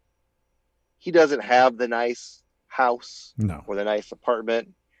of, he doesn't have the nice house or the nice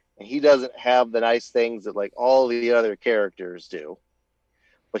apartment, and he doesn't have the nice things that like all the other characters do.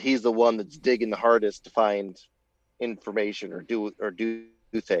 But he's the one that's digging the hardest to find information or do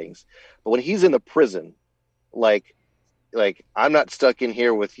things. But when he's in the prison, like I'm not stuck in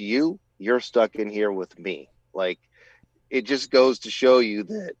here with you, you're stuck in here with me. Like, it just goes to show you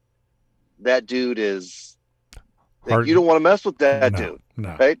that dude is, like, you don't want to mess with that dude,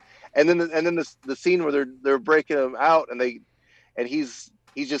 right? And then the scene where they're breaking him out, and he's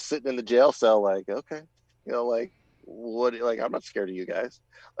just sitting in the jail cell, like, okay, like, what, like, I'm not scared of you guys.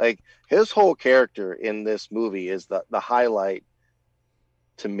 Like, his whole character in this movie is the highlight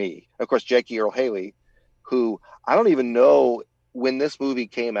to me. Of course, Jackie Earle Haley, who I don't even know when this movie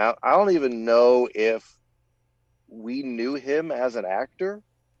came out, I don't even know if we knew him as an actor.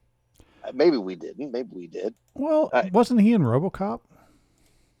 Maybe we didn't. Maybe we did. Well, wasn't he in RoboCop?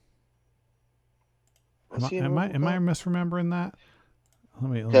 Am I misremembering that?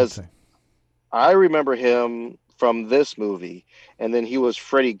 Let me see. I remember him from this movie, and then he was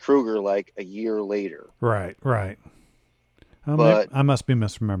Freddy Krueger like a year later. Right. But I must be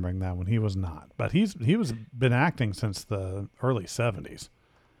misremembering that one. He was not, but he was been acting since the early 70s.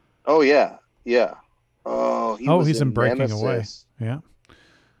 Oh yeah. Oh, he's in Breaking Nemesis. Away.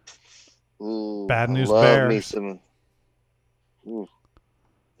 Yeah. Ooh, Bad News Bears.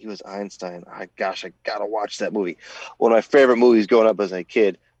 He was Einstein. I gotta watch that movie. One of my favorite movies growing up as a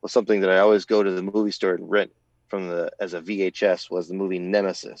kid was something that I always go to the movie store and rent as a VHS, was the movie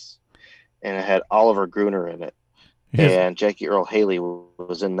Nemesis, and it had Oliver Gruner in it. And Jackie Earle Haley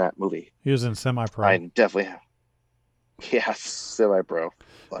was in that movie. He was in Semi-Pro. I definitely have. Yeah, semi-pro.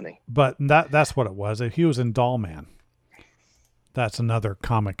 Funny. But that's what it was. He was in Doll Man. That's another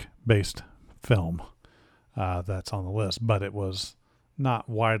comic-based film that's on the list, but it was not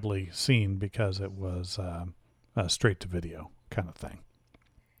widely seen because it was a straight-to-video kind of thing.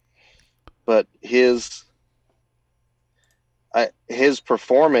 But his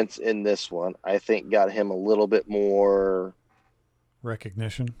performance in this one, I think, got him a little bit more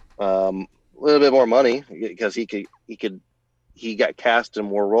Recognition. a little bit more money because he got cast in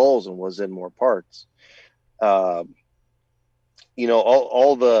more roles and was in more parts. All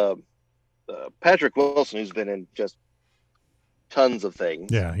the Patrick Wilson, who's been in just tons of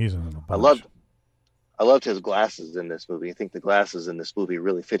things. Yeah, he's in a bunch. I loved his glasses in this movie. I think the glasses in this movie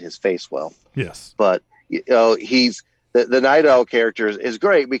really fit his face well. Yes, but he's the Night Owl character is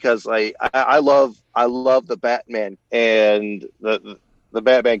great because I love the Batman, and the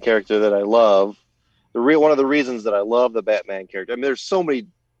Batman character that I love. One of the reasons that I love the Batman character. I mean, there's so many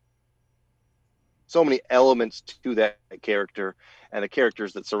elements to that character and the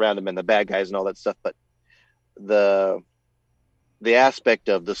characters that surround him and the bad guys and all that stuff. But the aspect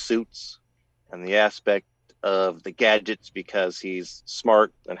of the suits and the aspect of the gadgets, because he's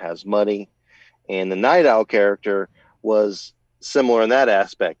smart and has money, and the Night Owl character was similar in that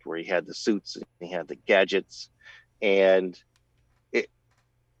aspect, where he had the suits and he had the gadgets, and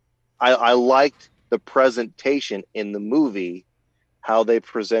I liked the presentation in the movie, how they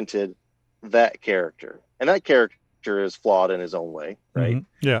presented that character, and that character is flawed in his own way, right?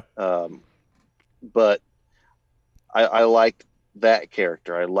 Mm-hmm. Yeah. But I liked that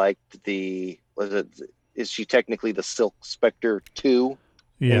character. I liked is she technically the Silk Spectre 2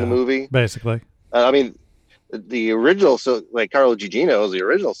 in the movie? Basically. I mean, the original, so like Carlo Gugino is the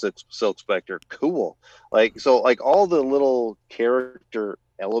original Silk Spectre. Cool. Like all the little character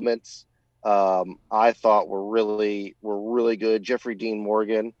elements, I thought were really good. Jeffrey Dean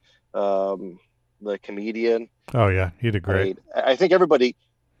Morgan, the comedian. Oh yeah, he did great. I think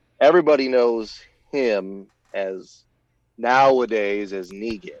everybody knows him as nowadays as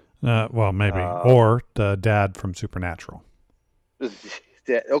Negan. Well, maybe, or the dad from Supernatural.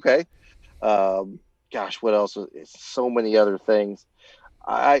 Okay. Gosh, what else? So many other things.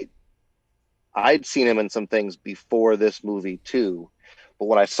 I'd seen him in some things before this movie too, but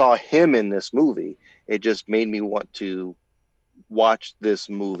when I saw him in this movie, it just made me want to watch this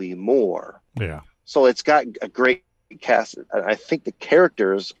movie more. Yeah. So it's got a great cast. I think the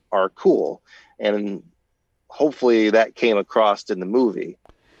characters are cool, and hopefully that came across in the movie.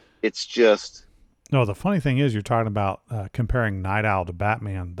 It's just... No, the funny thing is, you're talking about comparing Night Owl to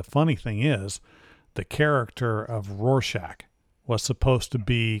Batman. The funny thing is, the character of Rorschach was supposed to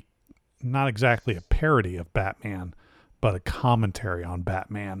be not exactly a parody of Batman, but a commentary on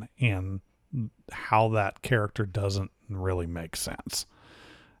Batman and how that character doesn't really make sense.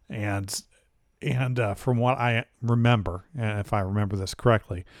 And from what I remember, and if I remember this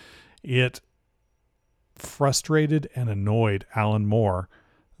correctly, it frustrated and annoyed Alan Moore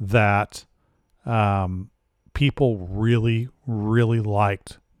that people really, really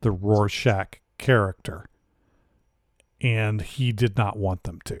liked the Rorschach character, and he did not want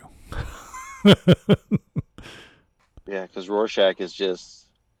them to. Yeah, because Rorschach is just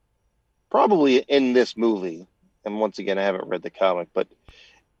probably in this movie, and once again, I haven't read the comic, but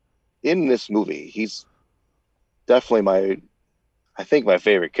in this movie, he's definitely my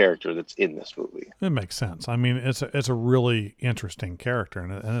favorite character that's in this movie. It makes sense. I mean, it's a really interesting character,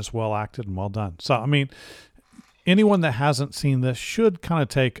 and it's well acted and well done. So, I mean, anyone that hasn't seen this should kind of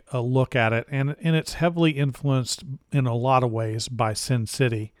take a look at it, and it's heavily influenced in a lot of ways by Sin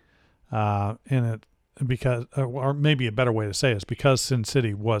City, because, or maybe a better way to say it is because Sin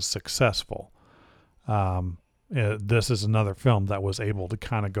City was successful. This is another film that was able to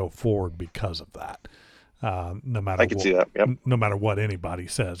kind of go forward because of that. No matter I can see that. Yep. No matter what anybody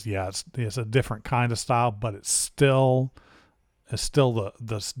says, yeah, it's a different kind of style, but it's still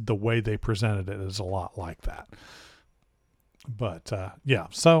the way they presented it is a lot like that. But yeah,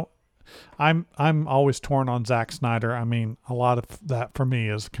 so I'm always torn on Zack Snyder. I mean, a lot of that for me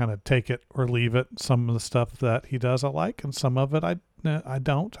is kind of take it or leave it. Some of the stuff that he does I like, and some of it I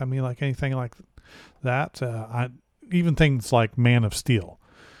don't. I mean, like anything like that. Even things like Man of Steel.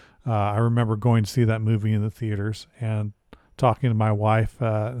 I remember going to see that movie in the theaters and talking to my wife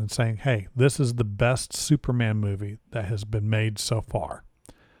and saying, "Hey, this is the best Superman movie that has been made so far."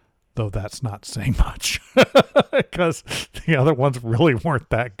 Though that's not saying much because the other ones really weren't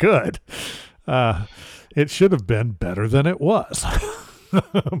that good. It should have been better than it was.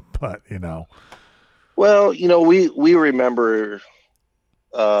 But, Well, we remember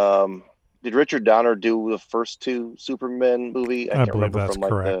did Richard Donner do the first two Superman movie? I I can't believe remember that's from like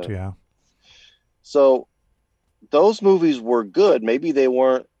correct. the. Yeah. So those movies were good. Maybe they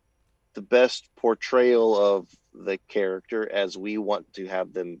weren't the best portrayal of the character as we want to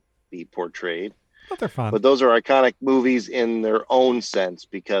have them be portrayed. But they're fun. But those are iconic movies in their own sense,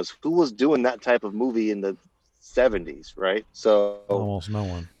 because who was doing that type of movie in the 70s, right? So, Almost no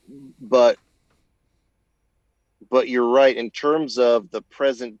one. but you're right in terms of the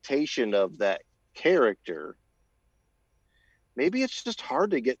presentation of that character. Maybe it's just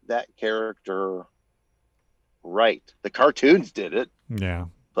hard to get that character right. The cartoons did it, Yeah.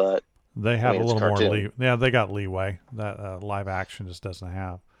 but They have a it's little more cartoon. yeah, they got leeway that live action just doesn't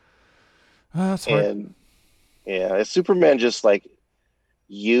have. That's hard. And yeah, Superman just like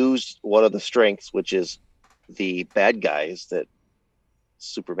used one of the strengths, which is the bad guys that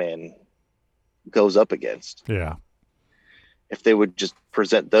Superman goes up against. Yeah. If they would just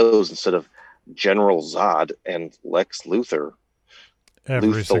present those instead of General Zod and Lex Luthor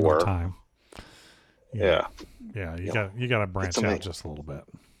Every single time. Yeah. Yeah, you got to branch out just a little bit.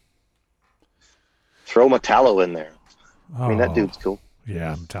 Throw Metallo in there. Oh, I mean, that dude's cool.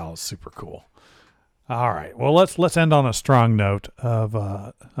 Yeah, Metallo's super cool. All right. Well, let's end on a strong note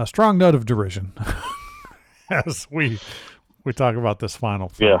of derision as we talk about this final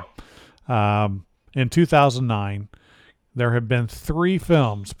film. Yeah. In 2009, there had been 3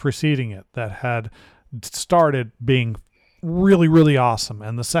 films preceding it that had started being really, really awesome,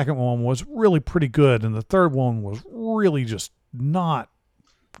 and the second one was really pretty good, and the third one was really just not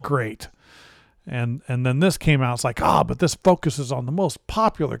great. And then this came out. It's like, but this focuses on the most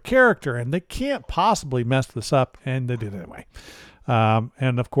popular character, and they can't possibly mess this up. And they did anyway.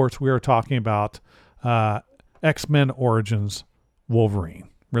 And of course, we are talking about X-Men Origins Wolverine,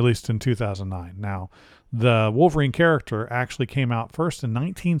 released in 2009. Now, the Wolverine character actually came out first in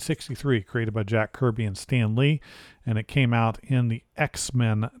 1963, created by Jack Kirby and Stan Lee, and it came out in the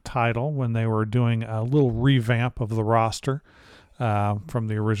X-Men title when they were doing a little revamp of the roster. From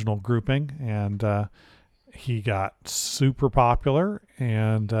the original grouping, and he got super popular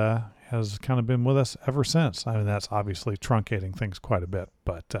and has kind of been with us ever since. I mean, that's obviously truncating things quite a bit,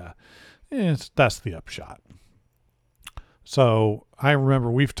 but that's the upshot. So I remember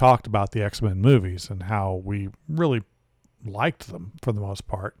we've talked about the X-Men movies and how we really liked them for the most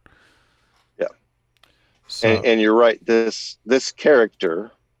part. Yeah. So, and you're right. This character,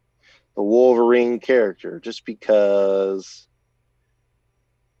 the Wolverine character, just because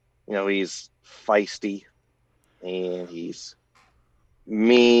he's feisty and he's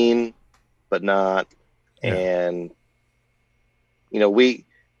mean, but not. Yeah. And,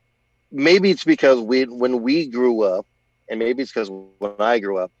 maybe it's because when we grew up, and maybe it's because when I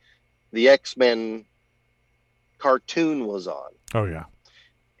grew up, the X-Men cartoon was on. Oh, yeah.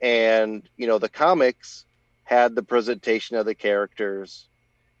 And, the comics had the presentation of the characters,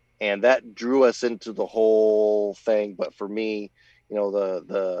 and that drew us into the whole thing. But for me,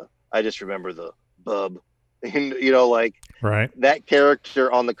 I just remember the bub, and right, that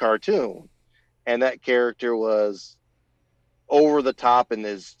character on the cartoon, and that character was over the top in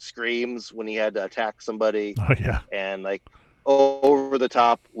his screams when he had to attack somebody. Oh yeah, and like over the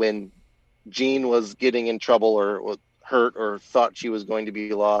top when Jean was getting in trouble or was hurt or thought she was going to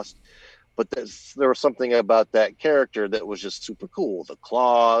be lost. But there was something about that character that was just super cool. The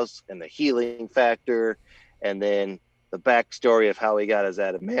claws and the healing factor, and then the backstory of how he got his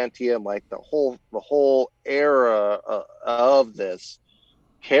adamantium, like the whole era of this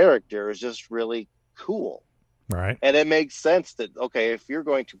character is just really cool. Right. And it makes sense that, okay, if you're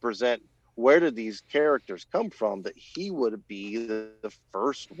going to present where did these characters come from, that he would be the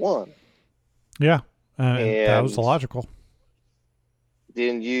first one. Yeah. And that was logical.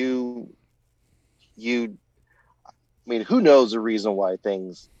 Then I mean, who knows the reason why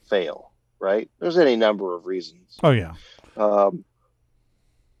things fail, right? There's any number of reasons. Oh yeah.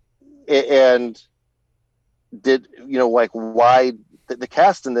 And did why the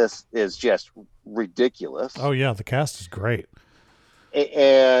cast in this is just ridiculous. Oh yeah, the cast is great.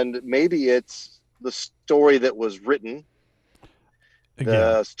 And maybe it's the story that was written.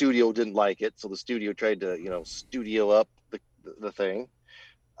 The studio didn't like it, so the studio tried to studio up the thing.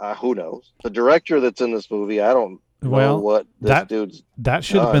 Who knows? The director that's in this movie, I don't know what this dude's that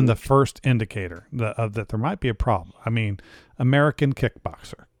should have been the first indicator that there might be a problem. I mean, American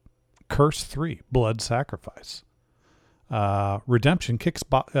Kickboxer, Curse 3, Blood Sacrifice, Redemption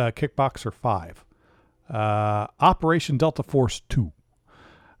Kickboxer 5, Operation Delta Force 2.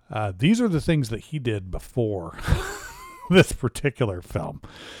 These are the things that he did before this particular film.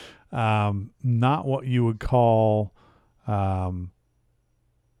 Not what you would call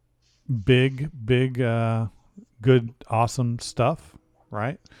big, good, awesome stuff,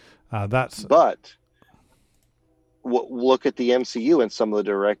 right? That's But look at the MCU and some of the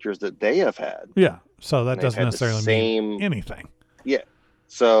directors that they have had. yeah. So that And they've doesn't had the necessarily mean same, anything. yeah.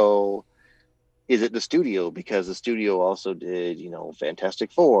 So is it the studio? Because the studio also did,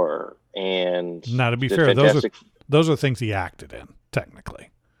 Fantastic Four and Now, to be did fair, Fantastic. those are things he acted in technically,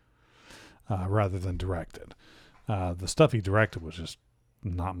 rather than directed. The stuff he directed was just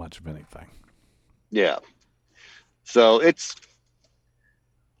not much of anything. Yeah. So it's,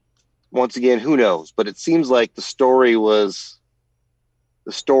 once again, who knows? But it seems like the story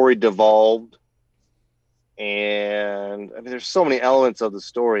devolved, and I mean, there's so many elements of the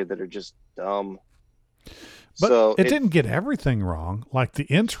story that are just dumb. But So it didn't get everything wrong. Like the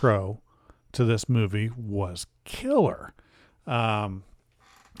intro to this movie was killer. Um,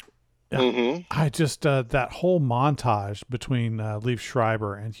 mhm. I just that whole montage between Liev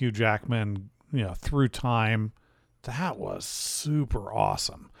Schreiber and Hugh Jackman, through time, that was super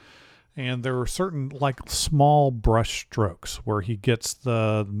awesome. And there were certain like small brush strokes where he gets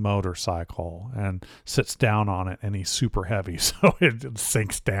the motorcycle and sits down on it, and he's super heavy, so it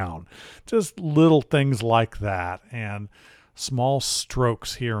sinks down. Just little things like that, and small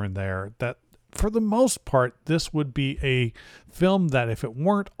strokes here and there that for the most part, this would be a film that if it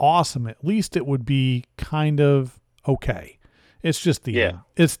weren't awesome, at least it would be kind of okay. It's just the Yeah. end.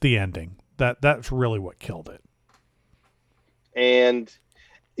 It's the ending. That's really what killed it. And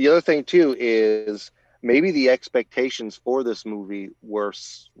the other thing too is maybe the expectations for this movie were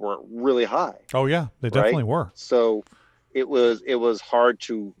really high, Oh yeah, they right? definitely were. So it was hard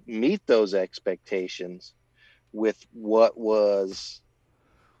to meet those expectations with what was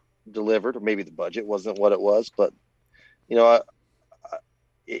delivered, or maybe the budget wasn't what it was. But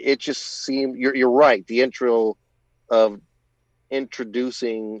it just seemed, you're right. The intro of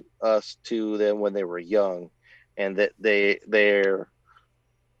introducing us to them when they were young, and that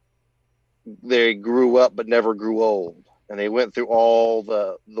they grew up but never grew old, and they went through all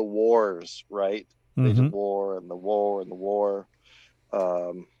the wars, right? Age of War and the war and the war.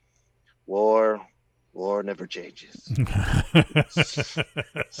 War never changes.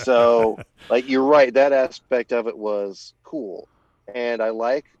 So, like, you're right, that aspect of it was cool. And I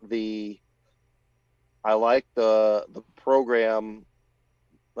like the program,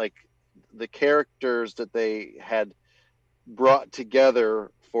 like the characters that they had brought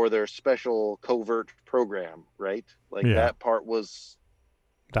together for their special covert program, right? Like Yeah. that part was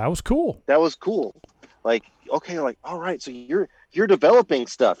cool. That was cool. Like, okay, like, all right, so you're developing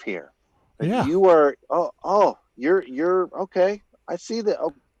stuff here. Like, Yeah. you are you're okay. I see that.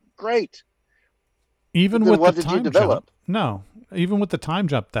 Oh, great. Even Then with what the did you time develop? jump. No, even with the time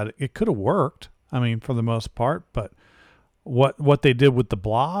jump, that it could have worked. I mean, for the most part, but what they did with the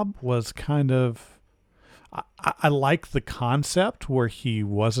Blob was kind of. I like the concept where he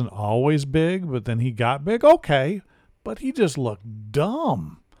wasn't always big, but then he got big. Okay, but he just looked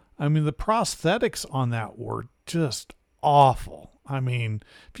dumb. I mean, the prosthetics on that were just awful. I mean,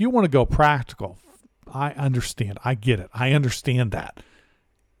 if you want to go practical, I understand. I get it. I understand that.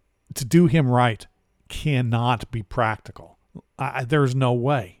 To do him right cannot be practical. There's no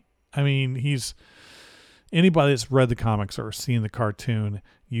way. I mean, anybody that's read the comics or seen the cartoon,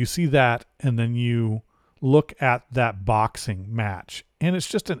 you see that, and then you look at that boxing match, and it's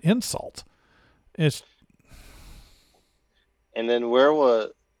just an insult. And then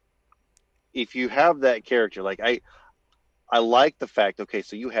if you have that character, like I like the fact, okay,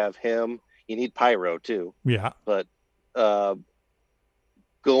 so you have him, you need Pyro too. Yeah. But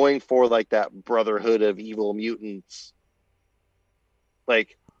going for like that brotherhood of evil mutants,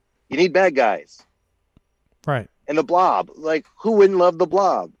 like, you need bad guys. Right. And the Blob, like, who wouldn't love the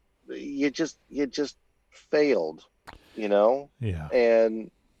Blob? You just failed, Yeah.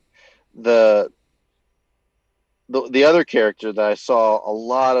 And the other character that I saw a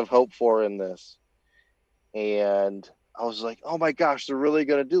lot of hope for in this, and I was like, oh my gosh, they're really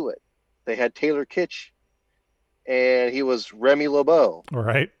going to do it. They had Taylor Kitsch, and he was Remy LeBeau.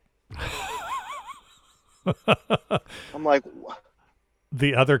 Right. I'm like,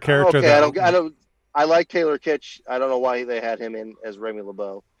 the other character. Okay, I like Taylor Kitsch. I don't know why they had him in as Remy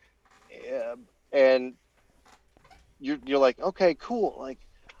LeBeau. And you're like, okay, cool. Like,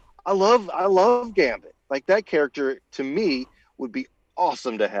 I love Gambit. Like, that character to me would be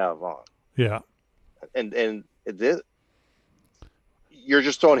awesome to have on. Yeah. And you're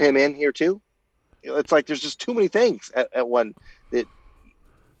just throwing him in here too. It's like there's just too many things at one. It's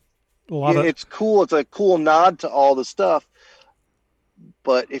cool. It's a cool nod to all the stuff.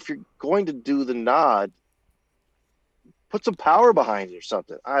 But if you're going to do the nod, put some power behind it or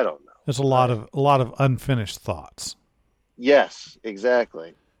something. I don't know. There's a lot of unfinished thoughts. Yes,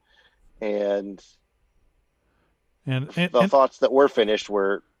 exactly. And And the thoughts that were finished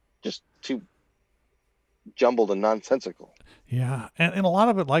were just too jumbled and nonsensical. yeah, and a lot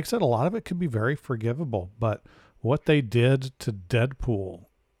of it, like I said, a lot of it could be very forgivable. But what they did to Deadpool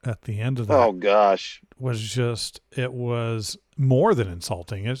at the end of that Oh gosh. was just, it was more than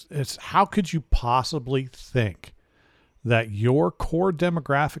insulting. It's how could you possibly think that your core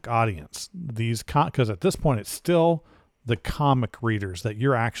demographic audience, because at this point it's still the comic readers that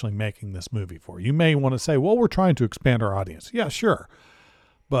you're actually making this movie for. You may want to say, well, we're trying to expand our audience. Yeah, sure.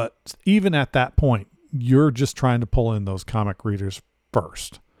 But even at that point, you're just trying to pull in those comic readers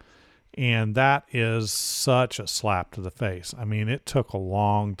first. And that is such a slap to the face. I mean, it took a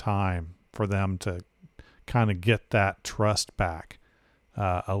long time for them to kind of get that trust back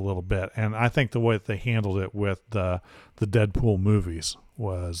a little bit. And I think the way that they handled it with the Deadpool movies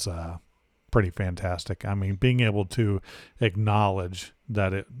was pretty fantastic. I mean, being able to acknowledge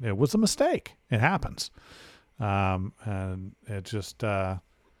that it was a mistake. It happens. And it just, at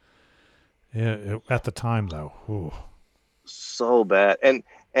the time though, ooh. So bad.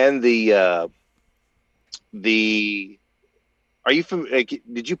 And the are you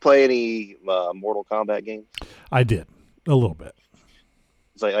did you play any Mortal Kombat games? I did a little bit.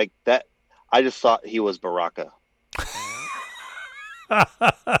 It's like that. I just thought he was Baraka.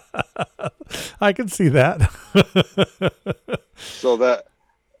 I can see that. So that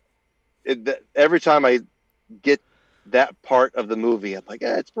every time I get that part of the movie, I'm like,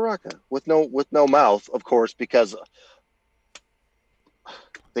 it's Baraka with no mouth, of course, because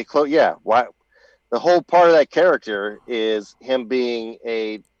they close. Yeah, why? The whole part of that character is him being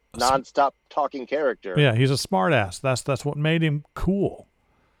a nonstop talking character. Yeah, he's a smartass. That's what made him cool.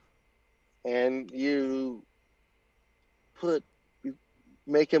 And you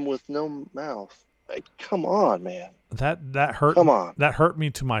make him with no mouth. Like, come on, man. That hurt. Come on. That hurt me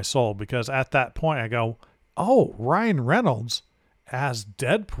to my soul, because at that point I go, oh, Ryan Reynolds as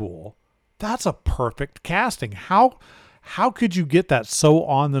Deadpool, that's a perfect casting. How could you get that so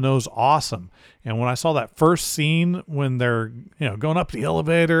on the nose awesome? And when I saw that first scene when they're, going up the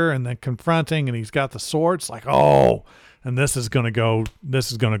elevator and then confronting, and he's got the sword, it's like, oh, and this is going to go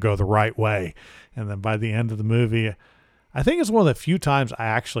the right way. And then by the end of the movie, I think it's one of the few times I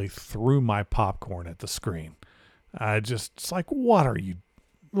actually threw my popcorn at the screen. It's like, what are you?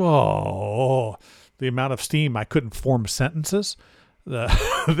 Oh, the amount of steam I couldn't form sentences,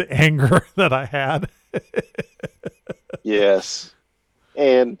 the anger that I had. Yes.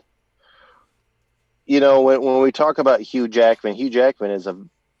 And, when we talk about Hugh Jackman is a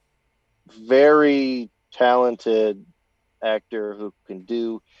very talented actor who can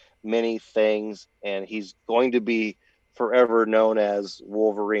do many things, and he's going to be forever known as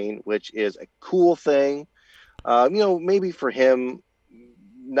Wolverine, which is a cool thing. Maybe for him,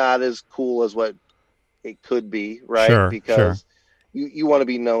 not as cool as what it could be, right? Sure, because you want to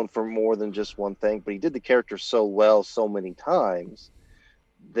be known for more than just one thing, but he did the character so well so many times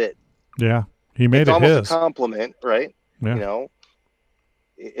that he made it's it almost his. a compliment, right? Yeah.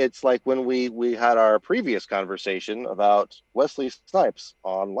 It's like when we had our previous conversation about Wesley Snipes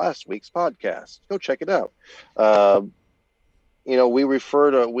on last week's podcast. Go check it out. We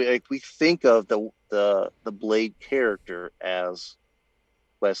refer to we think of the Blade character as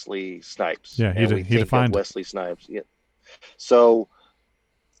Wesley Snipes. Yeah, he defined Wesley Snipes. Yeah. So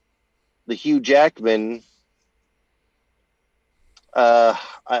the Hugh Jackman,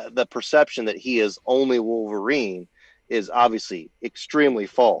 the perception that he is only Wolverine is obviously extremely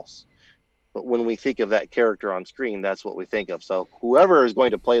false. But when we think of that character on screen, that's what we think of. So whoever is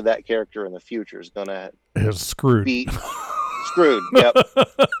going to play that character in the future is going to screwed. Be screwed. Yep.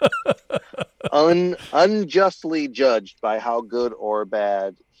 Unjustly judged by how good or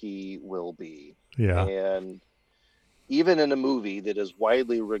bad he will be. Yeah. And even in a movie that is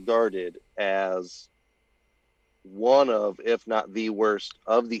widely regarded as one of, if not the worst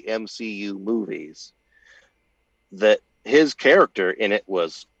of the MCU movies, that his character in it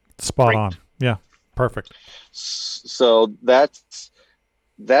was spot great. On. Yeah. Perfect. So that's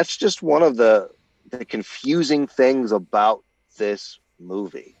just one of the confusing things about this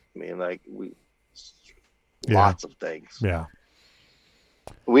movie. I mean, lots of things. Yeah.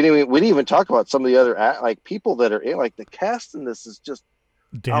 We didn't even talk about some of the other people that are in. Like, the cast in this is just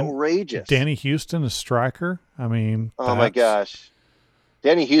outrageous. Danny Houston is Stryker. I mean, oh my gosh,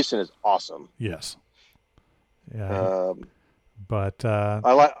 Danny Houston is awesome. Yes. Yeah. But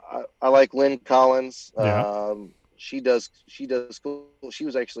I like Lynn Collins. Yeah. She does cool. She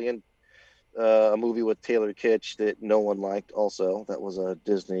was actually in a movie with Taylor Kitsch that no one liked. Also, that was a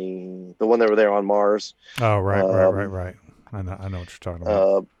Disney, the one that were there on Mars. Oh, right, Um, right. I know what you're talking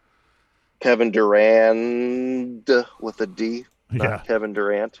about. uh, Kevin Durand with a D, not Yeah. Kevin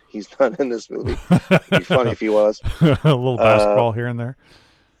Durant. He's not in this movie. It'd be funny if he was. A little Uh, basketball here and there.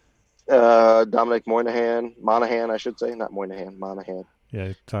 Dominic Monaghan, I should say, not Moynihan, Monaghan,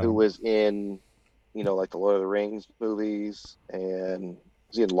 Yeah. who was in, like the Lord of the Rings movies, and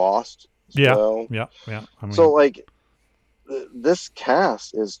was he in Lost as Yeah. well? Yeah. Yeah. I mean, So like this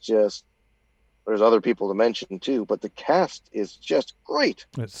cast is just. There's other people to mention too, but the cast is just great.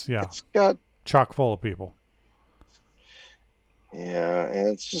 it's It's got chock full of people. and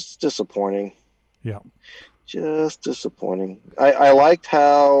it's just disappointing. Yeah. Just disappointing. I liked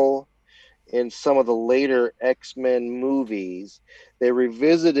how in some of the later X-Men movies they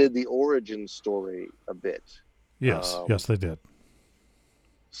revisited the origin story a bit. Yes. Yes, they did.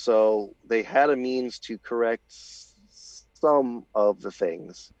 So they had a means to correct some of the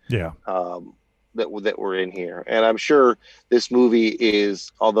things. Yeah. That were in here, and I'm sure this movie is,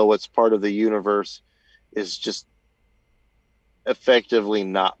 although it's part of the universe, is just effectively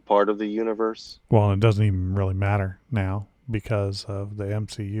not part of the universe. Well, it doesn't even really matter now because of the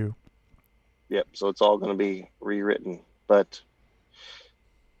MCU. Yep. So it's all going to be rewritten, but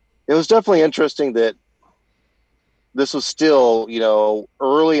it was definitely interesting that this was still,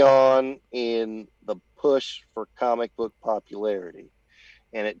 early on in the push for comic book popularity,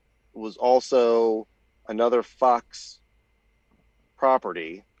 and it was also another Fox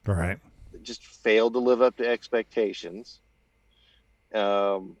property Right. that just failed to live up to expectations.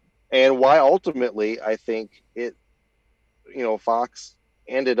 And why ultimately I think it, Fox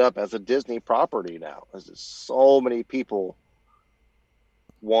ended up as a Disney property now, as so many people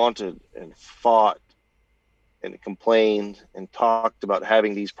wanted and fought and complained and talked about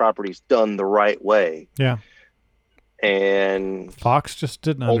having these properties done the right way. Yeah. And Fox just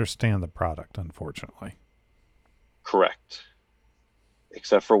didn't understand the product, unfortunately. Correct.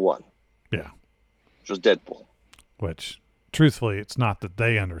 Except for one. Yeah. Which was Deadpool. Which, truthfully, it's not that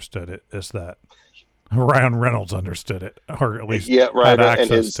they understood it; it's that Ryan Reynolds understood it, or at least had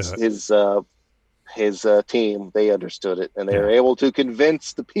access to it. His team, they understood it, and they were able to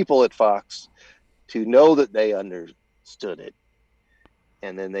convince the people at Fox to know that they understood it.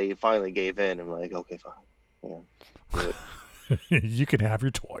 And then they finally gave in and were like, okay, fine. You can have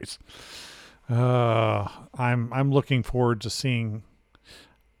your toys. I'm looking forward to seeing.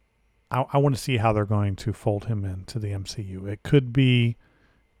 I want to see how they're going to fold him into the MCU.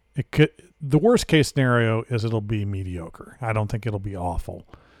 The worst case scenario is it'll be mediocre. I don't think it'll be awful.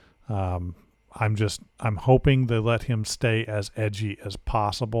 I'm hoping they let him stay as edgy as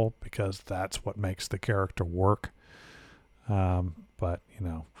possible because that's what makes the character work. But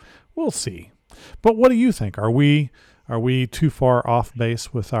we'll see. But what do you think? Are we too far off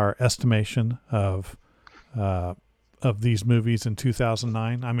base with our estimation of these movies in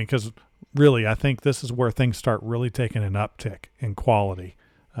 2009? I mean, because really, I think this is where things start really taking an uptick in quality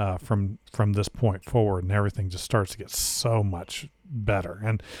from this point forward, and everything just starts to get so much better.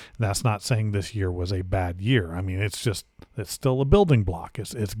 And that's not saying this year was a bad year. I mean, it's still a building block.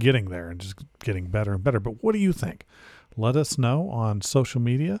 It's getting there and just getting better and better. But what do you think? Let us know on social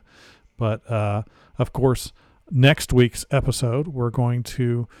media. But, of course, next week's episode, we're going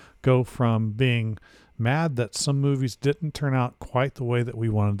to go from being mad that some movies didn't turn out quite the way that we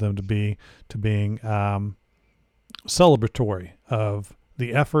wanted them to be, to being celebratory of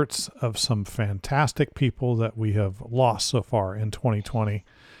the efforts of some fantastic people that we have lost so far in 2020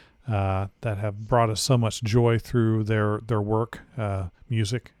 that have brought us so much joy through their work,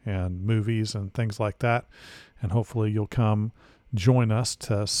 music and movies and things like that. And hopefully you'll come join us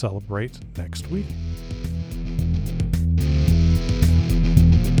to celebrate next week.